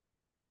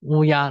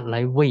乌鸦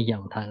来喂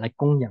养它，来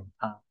供养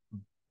它。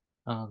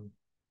嗯，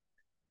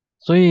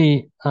所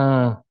以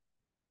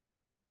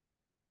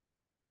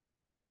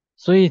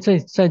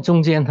在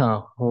中间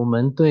我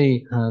们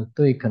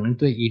可能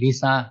对以利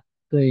沙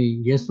对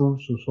耶稣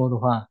所说的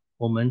话，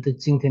我们的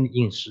今天的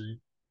饮食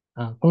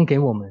供给给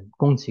我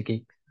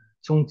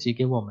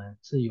们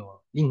是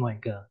有另外一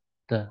个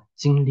的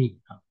经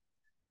历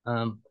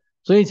嗯，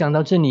所以讲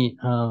到这里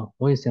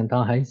我也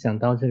还想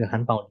到这个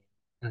韩宝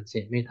莲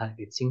姐妹她一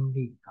个经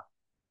历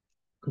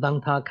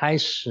当她开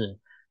始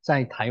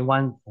在台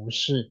湾服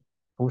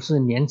侍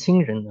年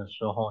轻人的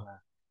时候呢，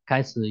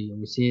开始有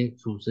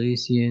组织一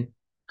些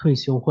退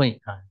休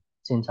会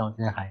建造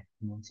这些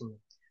年轻人。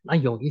那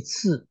有一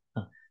次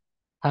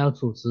他要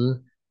组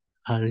织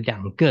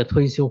2个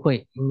退休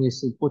会，因为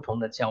是不同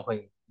的教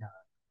会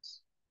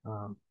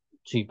呃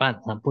举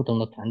办不同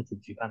的团体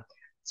举办，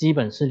基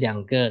本是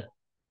两个，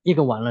一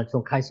个完了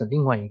就开始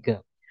另外一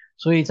个，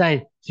所以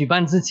在举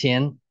办之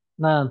前，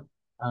那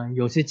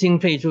有些经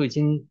费就已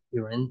经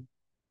有人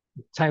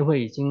差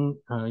会已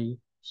经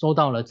收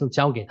到了，就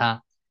交给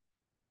他，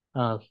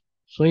呃，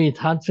所以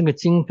他这个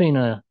经费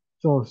呢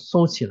就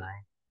收起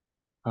来，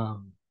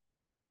嗯、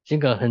这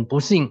个很不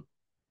幸，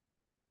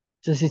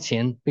这些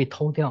钱被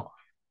偷掉。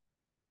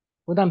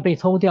不但被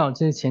偷掉，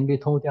这些钱被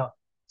偷掉，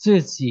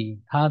自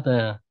己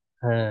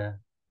呃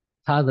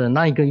他的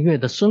那一个月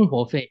的生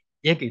活费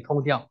也给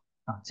偷掉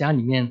家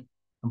里面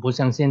不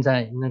像现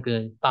在那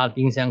个大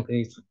冰箱可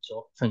以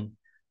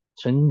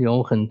存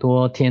留很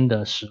多天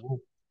的食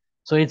物，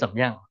所以怎么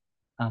样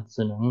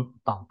只能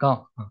祷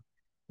告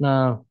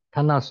那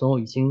他那时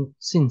候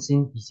信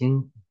心已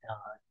经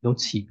有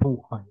起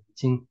步已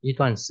经一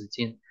段时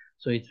间，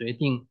所以决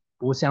定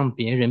不向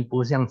别人，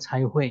不向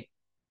差会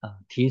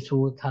提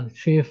出他的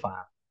缺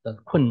乏的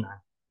困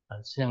难，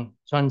向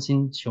专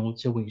心求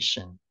这位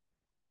神。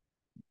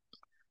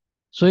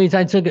所以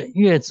在这个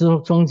月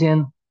中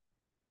间，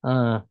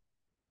呃，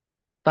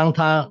当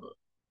他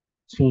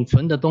储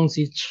存的东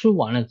西吃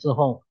完了之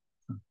后，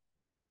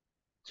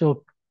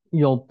就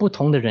有不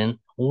同的人，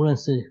无论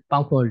是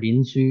包括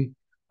邻居，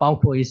包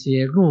括一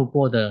些路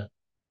过的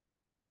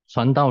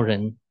传道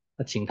人，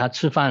请他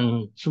吃饭，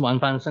吃完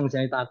饭剩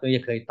下一大堆也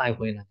可以带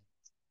回来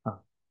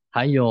啊。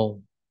还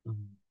有，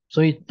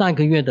所以那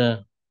个月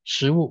的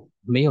食物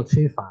没有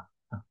缺乏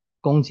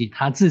供给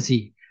他自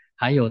己，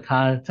还有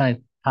他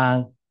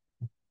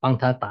帮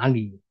他打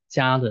理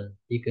家的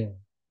一个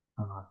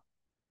啊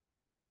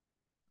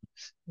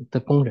的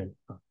工人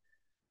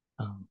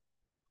啊，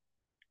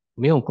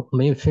没有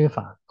缺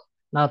乏。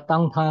那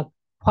当他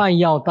快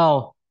要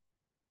到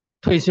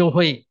退休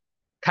会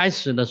开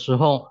始的时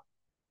候，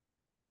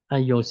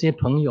有些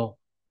朋友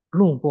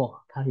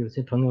有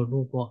些朋友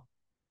路过，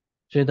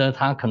觉得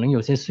他可能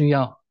有些需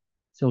要，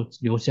就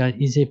留下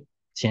一些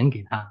钱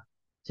给他，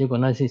结果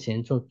那些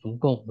钱就足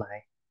够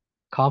来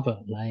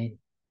cover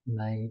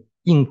来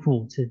应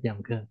付这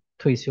两个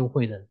退休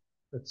会的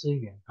资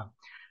源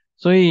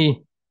所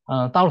以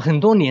到了很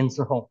多年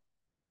之后。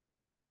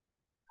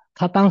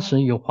他当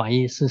时有怀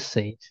疑是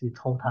谁去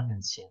偷他的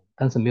钱，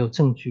但是没有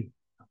证据，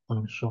不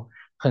能说。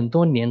很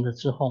多年了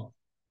之后，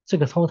这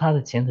个偷他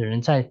的钱的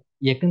人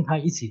也跟他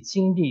一起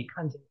经历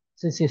看见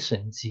这些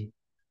神迹。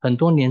很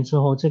多年之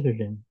后，这个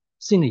人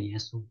信了耶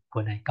稣，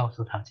回来告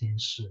诉他这件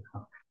事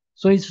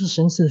所以是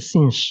神是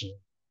信实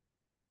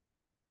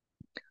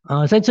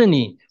在这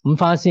里我们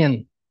发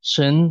现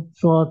神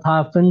说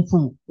他吩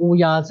咐乌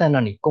鸦在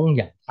那里供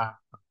养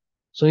他，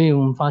所以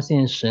我们发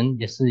现神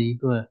也是一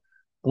个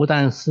不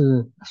但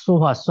是说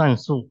话算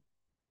数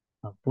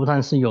不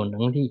但是有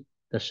能力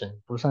的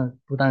神，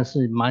不但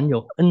是蛮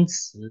有恩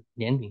慈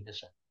怜悯的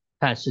神，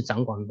他也是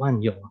掌管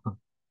万有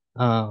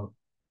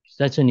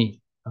在这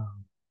里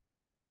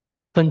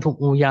吩咐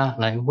乌鸦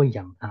来喂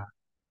养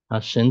他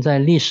神在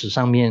历史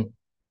上面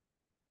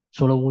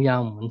除了乌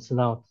鸦，我们知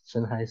道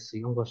神还使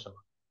用过什么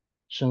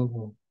生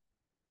物？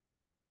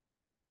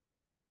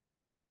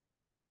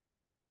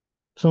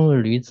生物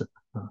驴子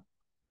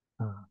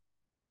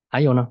还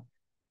有呢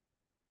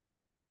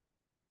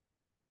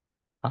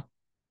啊，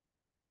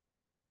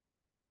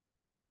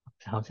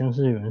好像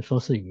是有人说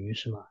是鱼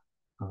是吗？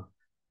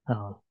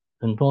啊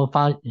很多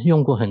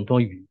用过很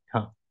多鱼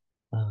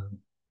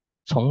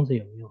虫子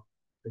有没有？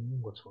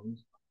用过虫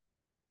子，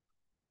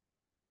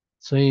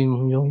所以我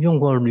们用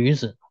过驴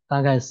子，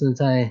大概是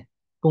在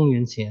公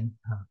元前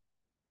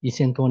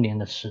1000多年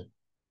的事。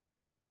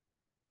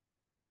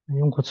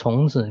用过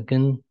虫子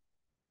跟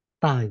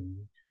大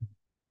鱼，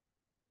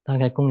大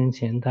概公元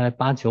前大概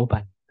800-900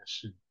年的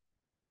事。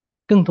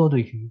更多的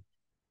鱼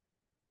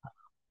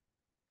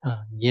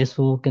耶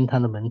稣跟他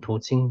的门徒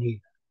经历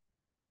的，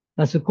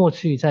但是过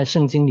去在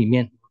圣经里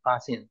面发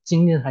现，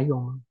今天还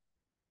用吗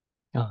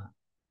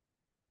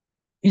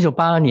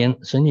？1982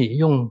年，神也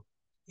用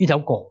一条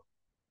狗，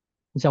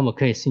叫我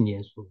可以信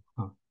耶稣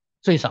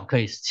最少可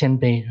以谦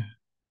卑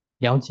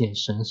了解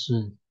神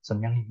是怎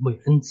么样一位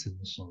恩慈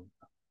的神，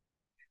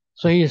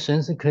所以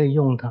神是可以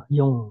用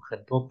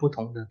很多不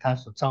同的他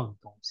所造的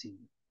东西，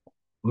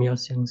我们要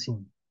相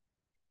信。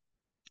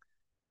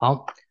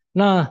好，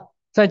那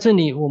在这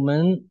里我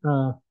们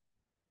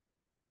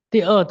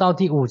第2到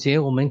第5节，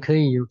我们可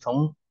以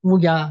从乌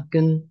鸦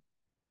跟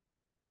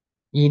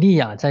以利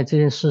亚在这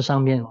件事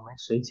上面，我们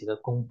学几个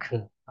功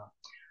课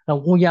那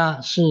乌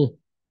鸦是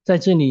在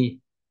这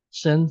里，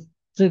神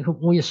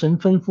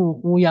吩咐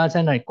乌鸦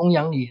在那里供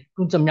养你，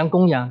怎么样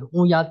供养？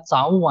乌鸦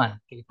早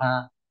晚给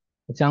他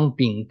将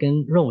饼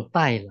跟肉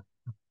带了，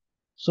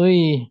所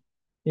以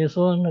也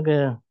说那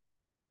个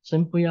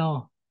神不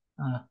要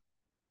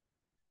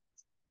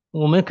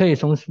我们可以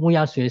从乌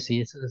鸦学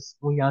习，是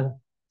乌鸦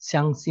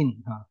相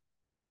信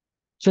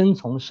遵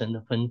从神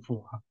的吩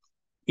咐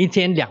一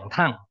天2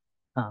趟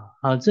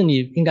这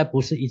里应该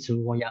不是一只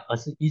乌鸦，而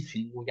是一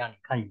群乌鸦。你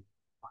看雨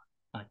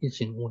一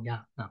群乌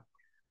鸦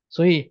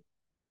所以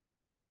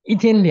一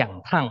天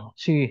2趟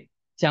去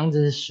将这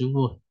些食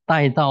物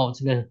带到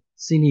这个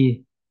希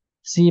利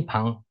溪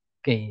旁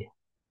给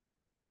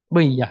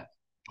喂养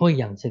喂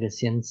养这个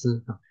先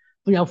知啊，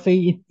不要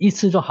飞一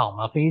次就好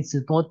嘛，飞一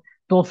次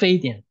多飞一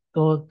点，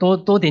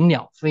多点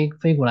鸟飞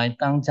过来，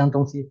将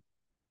东西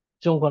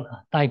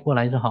带过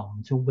来就好，我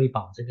们就喂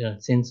饱这个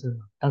先知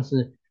嘛。但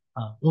是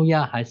乌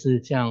鸦还是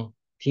这样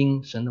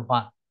听神的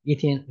话，一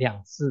天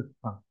2次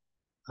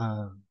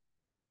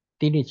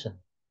低利晨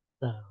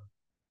的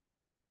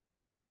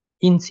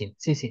殷勤，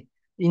谢谢，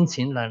殷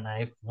勤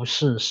来服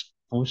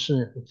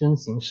侍遵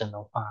行神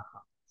的话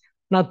哈。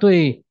那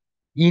对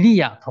以利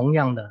亚同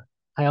样的，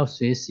他要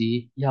学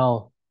习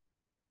要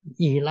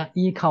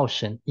依靠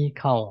神，依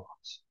靠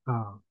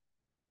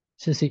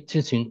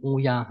这群乌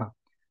鸦哈。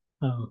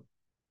嗯，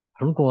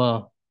如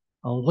果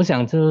我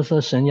想就是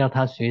说神要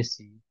他学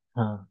习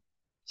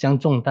将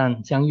重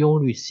担将忧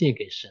虑卸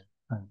给神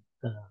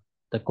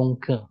的功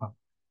课哈。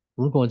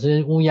如果这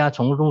些乌鸦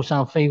从路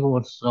上飞过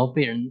的时候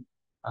被人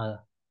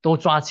都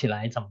抓起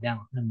来怎么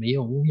样？那没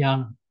有乌鸦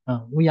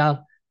了，乌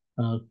鸦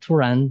突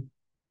然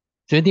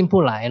决定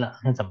不来了，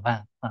那怎么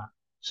办啊？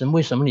神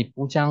为什么你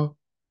不将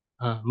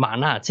玛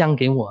纳降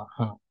给我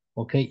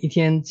我可以一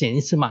天捡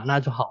一次玛纳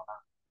就好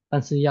了，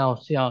但是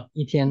需要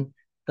一天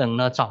等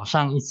了早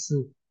上一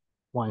次，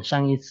晚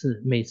上一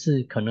次，每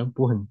次可能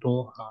补很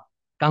多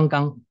刚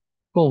刚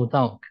够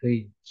到可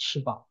以吃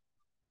饱。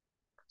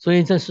所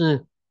以这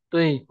是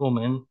对我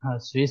们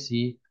学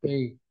习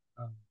对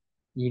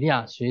以利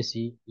亚学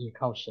习依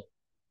靠神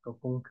的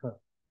功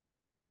课。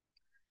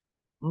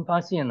我们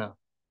发现呢，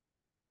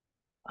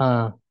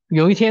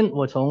有一天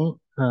我就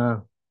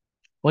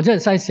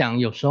在想，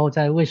有时候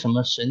为什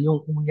么神用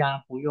乌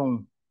鸦不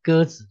用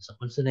鸽子什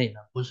么之类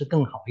的，不是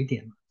更好一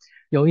点吗？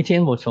有一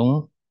天我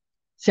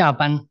下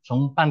班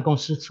从办公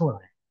室出来，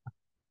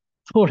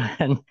突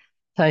然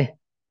在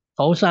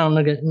头上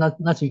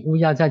那群乌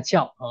鸦在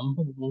叫，我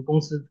们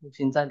公司附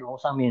近在楼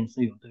上面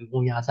是有对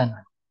乌鸦在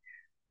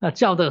那，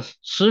叫的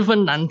十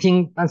分难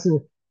听，但是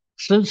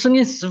声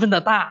音十分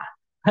的大。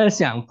他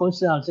想不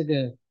知道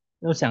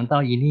又想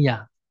到以利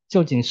亚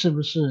究竟是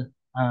不是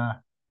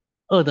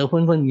饿得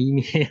昏昏迷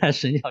迷，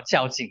神要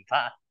叫醒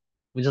他，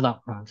不知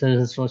道这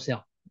是说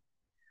笑。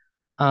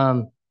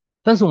嗯，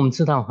但是我们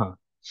知道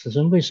此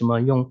生为什么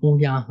用乌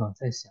鸦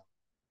在想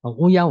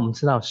乌鸦我们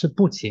知道是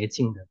不洁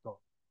净的动物，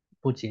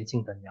不洁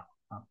净的鸟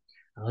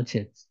而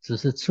且只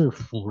是吃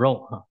腐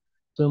肉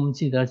所以我们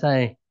记得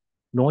在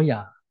挪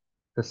亚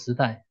的时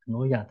代，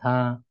挪亚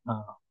他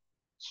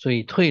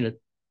水退了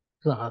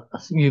是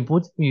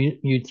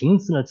雨停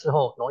止了之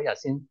后，挪亚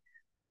先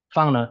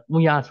放了乌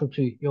鸦出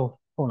去，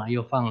后来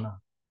又放了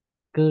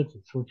鸽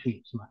子出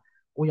去是吧？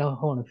乌鸦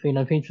后来飞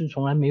来飞去，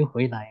从来没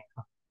回来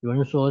有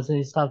人说这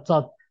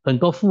很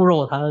多腐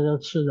肉，它都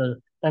吃的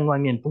在外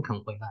面不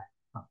肯回来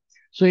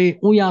所以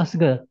乌鸦是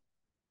个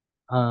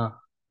呃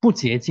不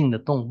洁净的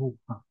动物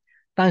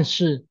但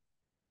是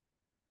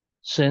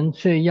神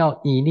却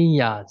要以利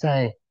亚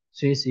在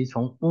学习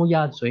从乌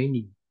鸦嘴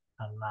里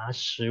拿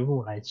食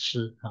物来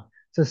吃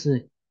这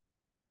是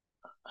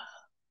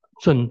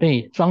装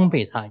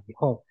备他以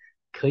后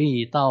可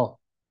以到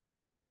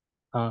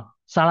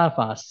撒拉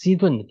法西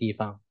顿的地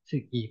方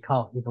去依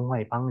靠一个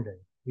外邦的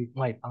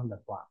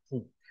寡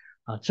妇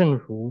正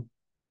如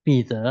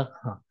彼得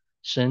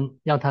神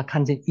要他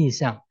看见异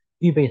象，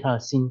预备他的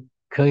心，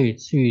可以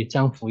去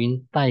将福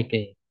音带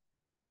给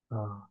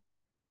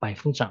百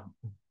夫长，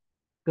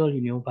哥尼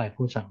流百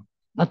夫长。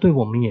那对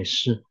我们也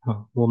是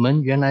我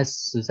们原来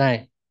死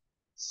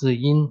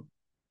因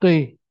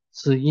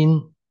死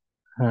因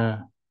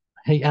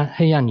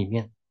黑暗里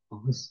面，我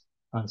们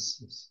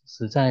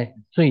死在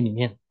罪里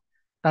面，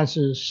但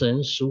是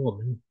神使我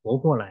们活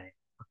过来。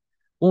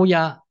乌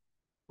鸦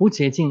不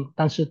洁净，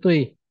但是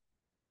对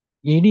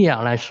以利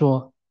亚来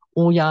说，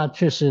乌鸦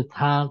却是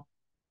他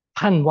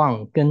盼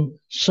望跟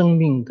生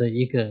命的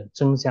一个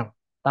真相。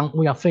当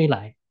乌鸦飞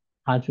来，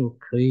他就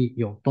可以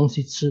有东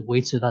西吃，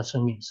维持他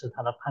生命，是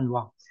他的盼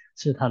望，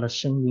是他的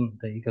生命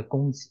的一个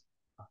供给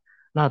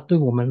那对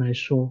我们来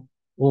说，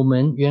我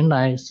们原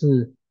来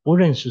是不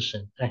认识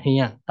神，在黑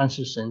暗，但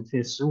是神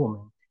却使我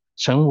们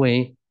成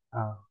为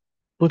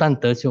不但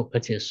得救，而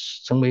且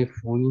成为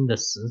福音的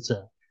使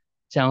者，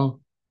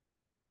将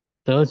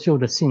得救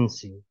的信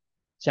息，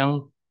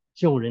将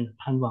救人的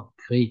盼望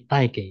可以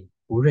带给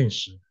不认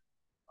识的，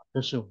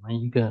这是我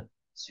们一个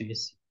学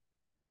习。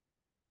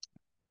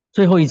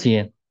最后一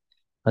节，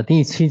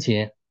第7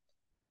节，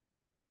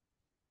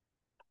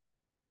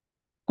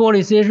过了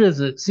一些日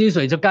子，溪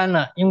水就干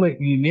了，因为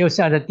雨没有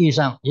下在地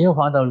上。耶和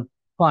华的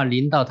话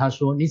临到他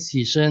说：“你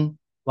起身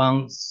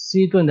往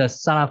西顿的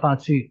撒拉发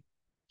去，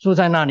住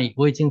在那里。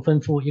我已经吩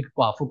咐一个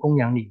寡妇供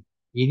养你。”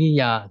以利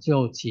亚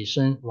就起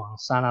身往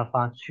撒拉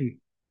发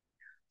去。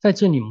在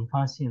这里我们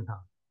发现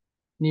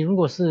你如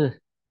果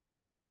是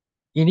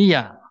以利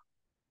亚，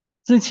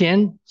之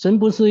前神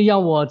不是要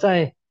我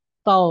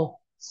到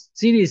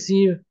基利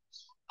溪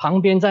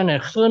旁边在那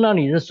喝那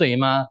里的水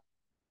吗？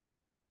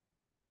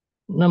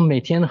那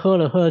每天喝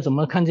了，怎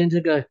么看见这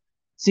个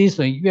溪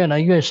水越来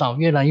越少，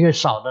越来越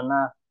少的呢？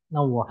那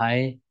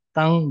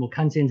当我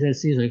看见这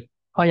溪水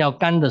快要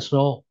干的时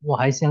候，我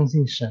还相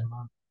信神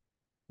吗？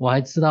我还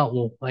知道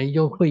我还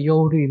会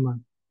忧虑吗？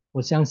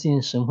我相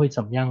信神会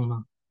怎么样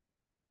吗？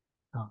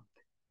啊，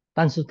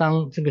但是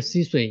当这个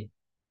溪水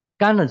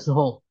干了之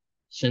后，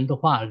神的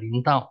话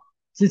临到，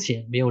之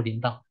前没有临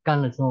到，干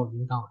了之后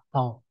临到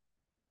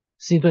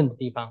西顿的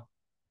地方，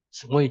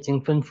我已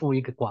经吩咐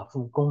一个寡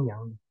妇供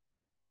养你。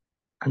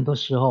很多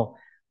时候，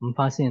我们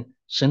发现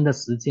神的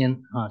时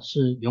间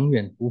是永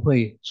远不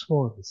会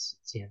错的时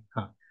间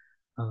啊。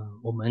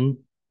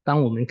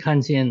当我们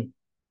看见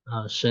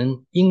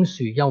神应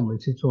许要我们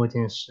去做一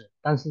件事，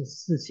但是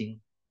事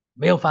情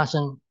没有发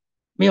生，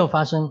没有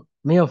发生，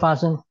没有发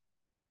生，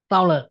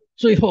到了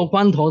最后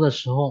关头的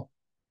时候，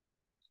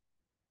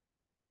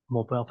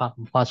我不要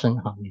发生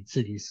你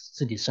自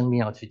己生命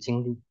要去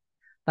经历。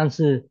但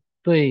是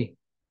对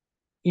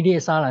伊利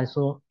亚来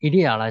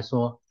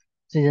说，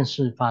这件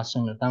事发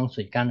生了。当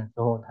水干了之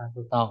后，他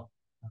知道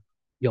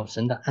有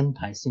神的安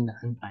排，新的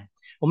安排。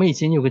我们以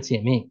前有个姐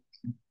妹，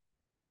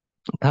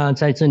她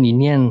在这里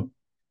念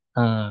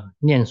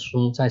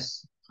书，在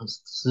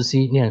实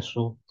习念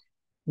书。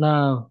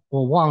那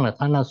我忘了，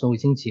她那时候已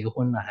经结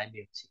婚了，还没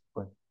有结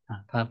婚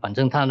她反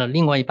正她的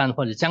另外一半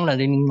或者将来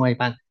的另外一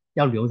半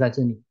要留在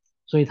这里，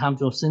所以他们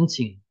就申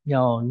请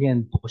要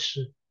念博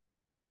士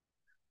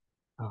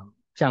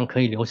这样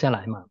可以留下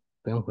来嘛，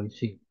不用回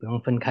去，不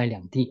用分开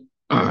两地。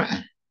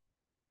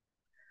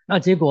那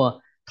结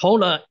果投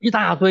了一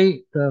大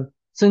堆的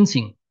申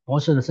请，博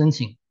士的申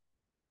请，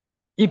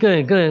一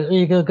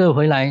个个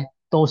回来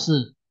都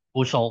是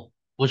不收，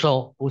不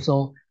收，不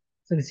收。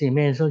这个姐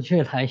妹说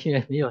越来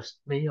越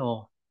没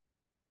有，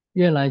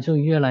越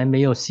来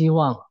没有希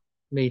望，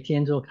每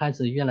天就开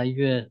始越来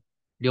越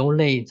流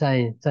泪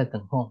在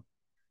等候。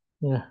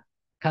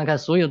看看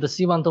所有的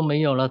希望都没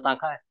有了，大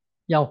概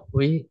要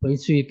回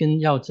去跟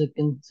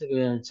这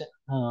个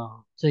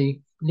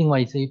另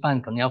外这一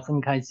半可能要分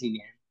开几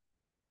年，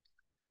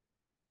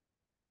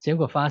结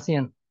果发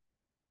现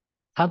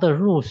他的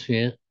入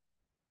学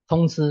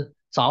通知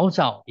早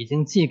早已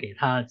经寄给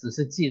他，只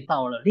是寄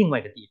到了另外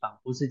一个地方，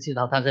不是寄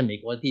到他在美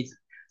国的地址，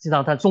寄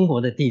到他中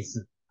国的地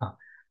址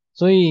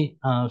所以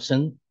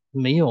神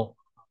没有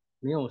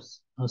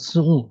失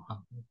误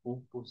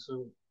不失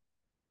误。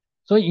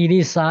所以伊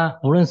丽莎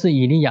无论是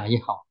以利亚也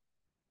好，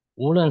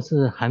无论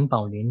是韩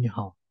宝莲也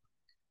好，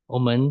我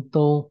们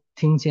都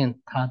听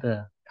见他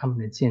们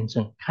的见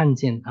证，看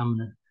见他们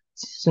的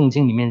圣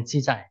经里面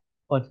记载，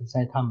或者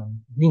在他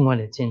们另外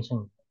的见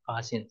证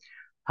发现，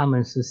他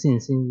们是信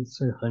心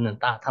是何等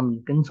大，他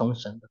们跟从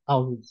神的道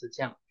路是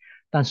这样。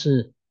但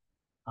是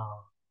啊、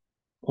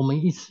我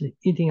们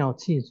一定要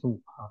记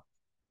住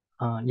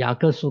雅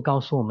各书告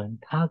诉我们，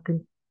他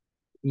跟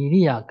以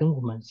利亚跟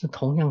我们是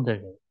同样的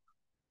人，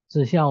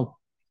只要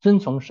遵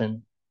从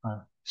神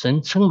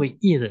神称为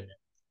义的人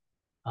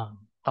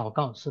祷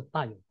告是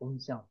大有功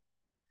效。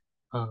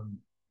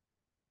嗯，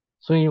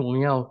所以我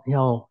们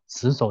要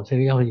持守这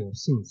个，要有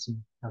信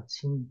心，要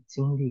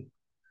经历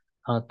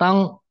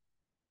当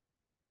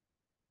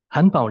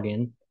韩宝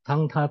莲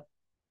当他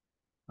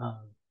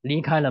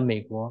离开了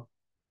美国，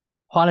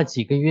花了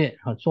几个月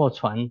坐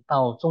船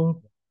到中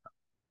国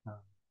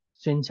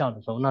宣教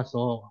的时候，那时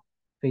候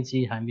飞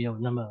机还没有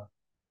那么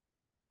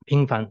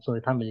频繁，所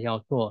以他们要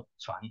坐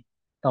船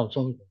到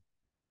中国。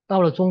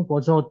到了中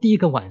国之后，第一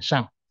个晚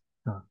上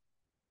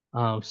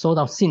啊收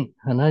到信，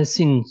那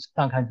信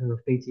大概就是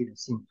飞机的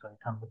信，所以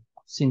他们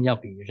信要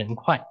比人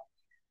快。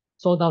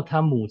收到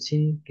他母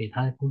亲给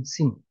他一封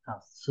信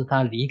是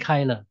他离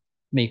开了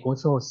美国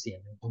之后写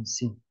的一封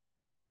信。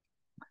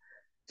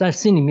在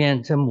信里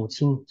面，这母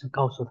亲就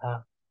告诉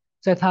他，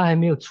在他还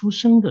没有出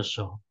生的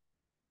时候，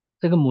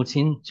这个母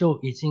亲就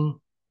已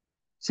经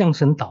向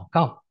神祷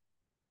告，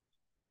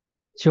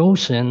求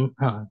神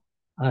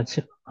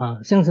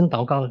向神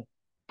祷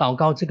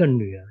告这个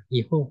女儿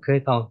以后可以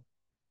到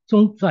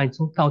中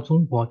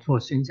国做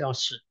宣教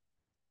士。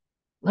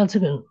那这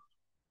个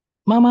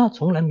妈妈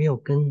从来没有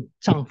跟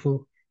丈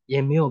夫，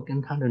也没有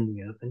跟她的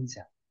女儿分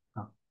享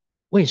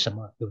为什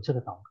么有这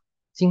个祷告，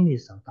经历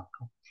什么祷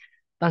告。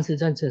但是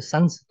在这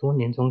30多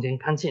年中间，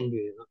看见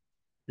女儿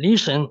离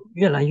神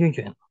越来越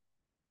远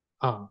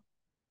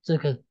这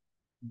个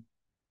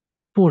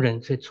妇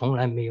人却从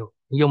来没有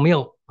没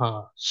有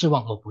失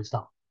望我不知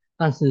道，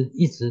但是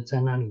一直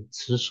在那里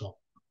持守。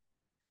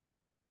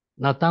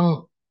那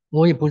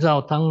我也不知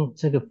道，当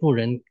这个妇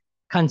人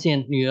看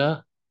见女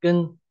儿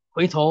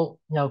回头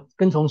要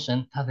跟从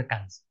神，她的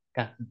感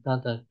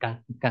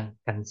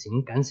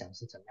情感想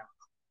是怎样，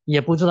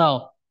也不知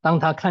道当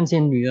她看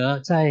见女儿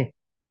在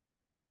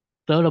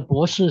得了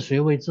博士学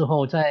位之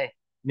后，在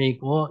美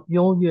国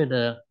优越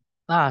的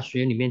大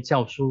学里面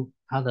教书，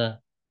她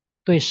的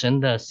对神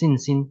的信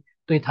心，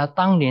对她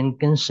当年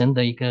跟神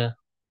的一个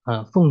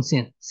奉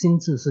献心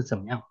智是怎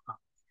么样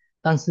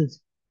但是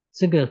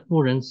这个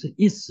妇人是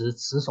一直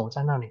持守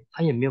在那里，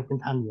她也没有跟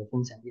她女儿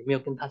分享，也没有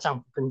跟她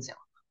丈夫分享，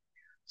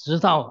直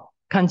到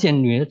看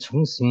见女儿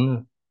成行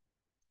了，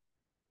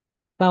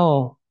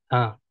到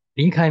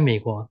离开美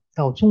国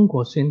到中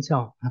国宣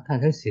教，她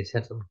才写下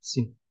这封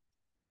信。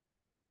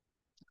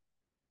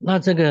那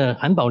这个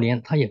韩宝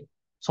莲，她也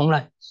从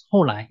来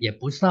后来也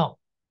不知道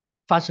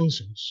发生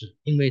什么事，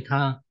因为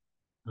他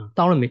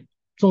到了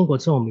中国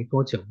之后没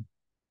多久，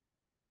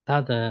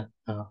他的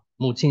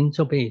母亲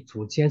就被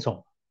主接走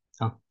了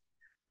啊，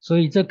所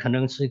以这可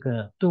能是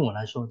个对我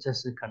来说，这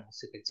是可能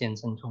是个见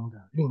证中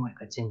的另外一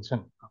个见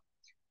证啊，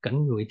可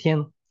能有一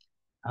天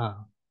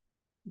啊，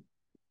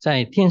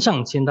在天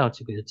上见到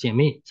这个姐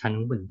妹才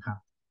能问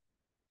她，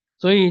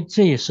所以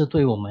这也是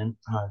对我们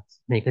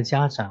每个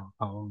家长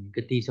我们每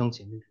个弟兄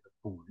姐妹的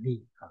鼓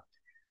励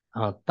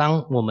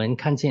当我们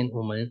看见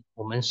我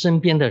们身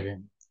边的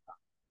人，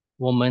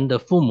我们的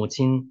父母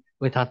亲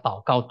为他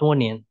祷告多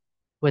年，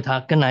为他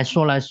跟来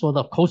说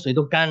的口水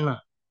都干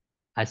了，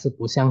还是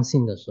不相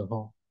信的时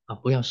候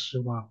不要失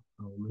望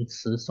我们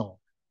持守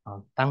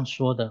当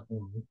说的我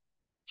们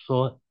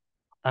说，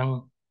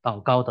当祷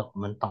告的我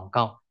们祷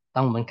告，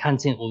当我们看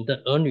见我们的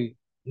儿女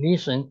离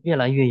神越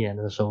来越远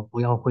的时候，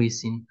不要灰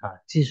心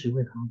继续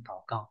为他们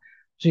祷告，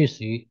继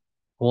续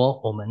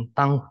活我们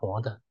当活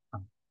的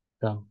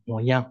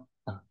模样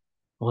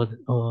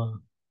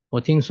我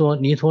听说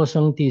尼托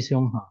生弟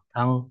兄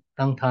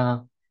当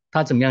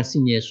他怎么样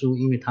信耶稣，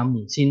因为他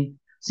母亲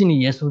信了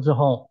耶稣之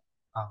后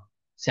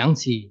想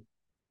起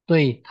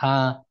对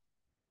他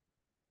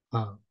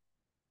啊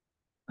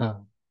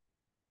嗯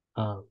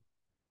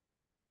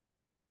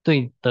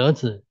对儿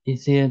子一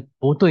些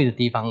不对的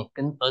地方，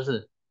跟儿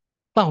子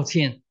道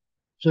歉，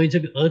所以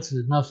这个儿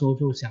子那时候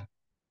就想，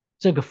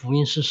这个福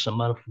音是什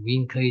么福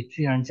音？可以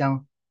居然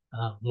将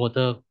我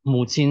的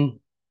母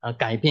亲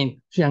改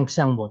变，居然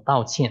向我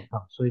道歉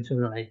所以就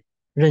来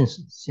认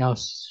识，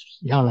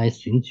要来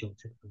寻求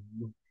这个福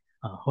音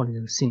或者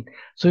是信，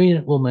所以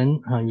我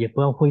们也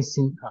不要灰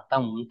心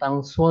当我们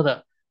当说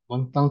的，我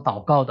们当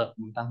祷告的，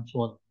我们当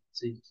做的，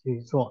自己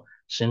去做，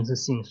神是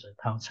信实，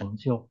他要成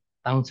就，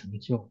当成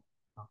就。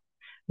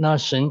那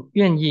神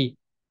愿意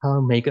他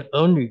每个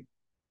儿女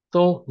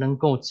都能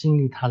够经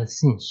历他的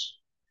信实，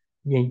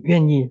也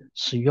愿意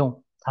使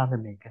用他的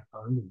每个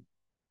儿女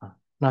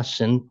那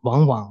神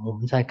往往我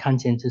们在看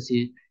见这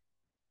些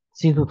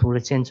基督徒的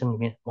见证里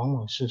面，往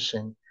往是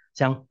神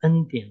将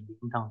恩典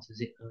临到这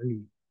些儿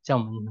女，叫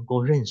我们能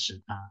够认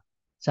识他，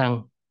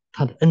在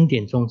他的恩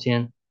典中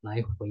间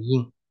来回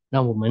应。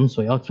那我们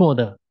所要做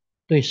的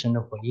对神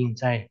的回应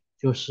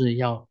就是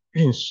要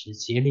认识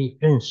竭力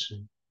认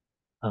识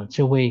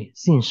这位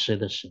信实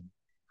的神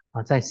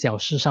在小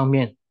事上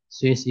面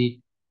学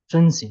习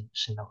遵行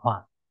神的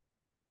话，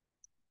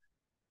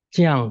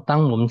这样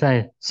当我们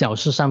在小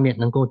事上面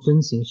能够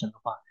遵行神的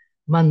话，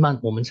慢慢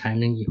我们才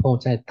能以后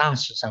在大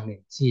事上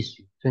面继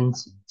续遵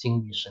行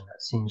经历神的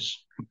信实，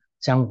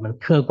将我们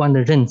客观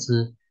的认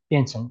知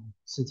变成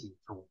自己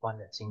主观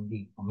的经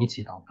历。我们一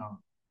起祷告。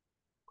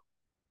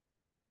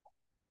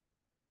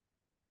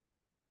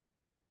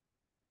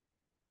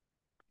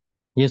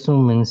耶稣，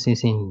我们谢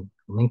谢你，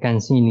我们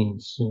感谢你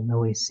是那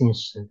位信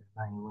实的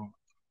那一位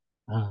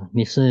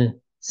你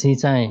是昔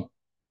在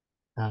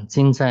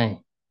今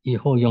在以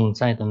后永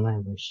在的那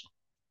位神，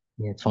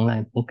也从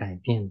来不改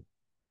变。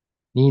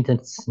你的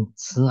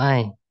慈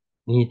爱，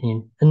你的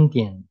恩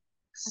典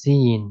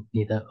吸引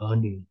你的儿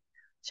女，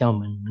叫我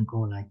们能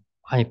够来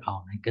快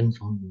跑，来跟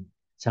从你，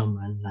叫我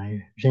们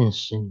来认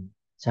识你，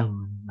叫我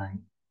们来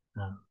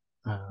呃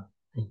呃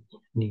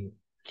你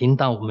领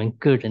导我们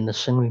个人的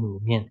生命里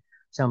面，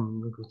叫我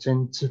们能够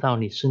真知道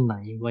你是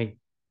哪一位，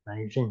来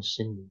认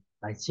识你，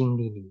来经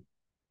历你。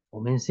我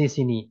们谢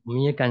谢你，我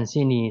们也感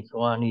谢你，主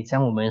啊，你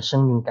将我们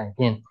生命改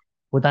变，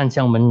不但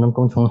将我们能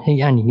够从黑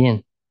暗里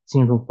面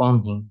进入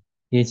光明，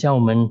也叫我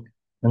们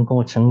能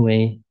够成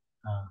为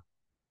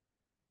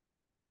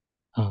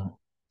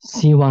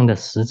希望的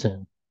使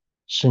者，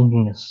生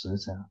命的使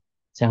者，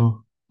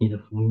将你的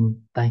福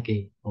音带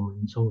给我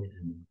们周围的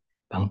人，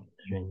旁边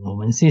的人。我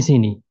们谢谢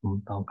你，我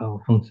们祷告，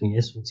奉主耶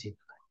稣基督。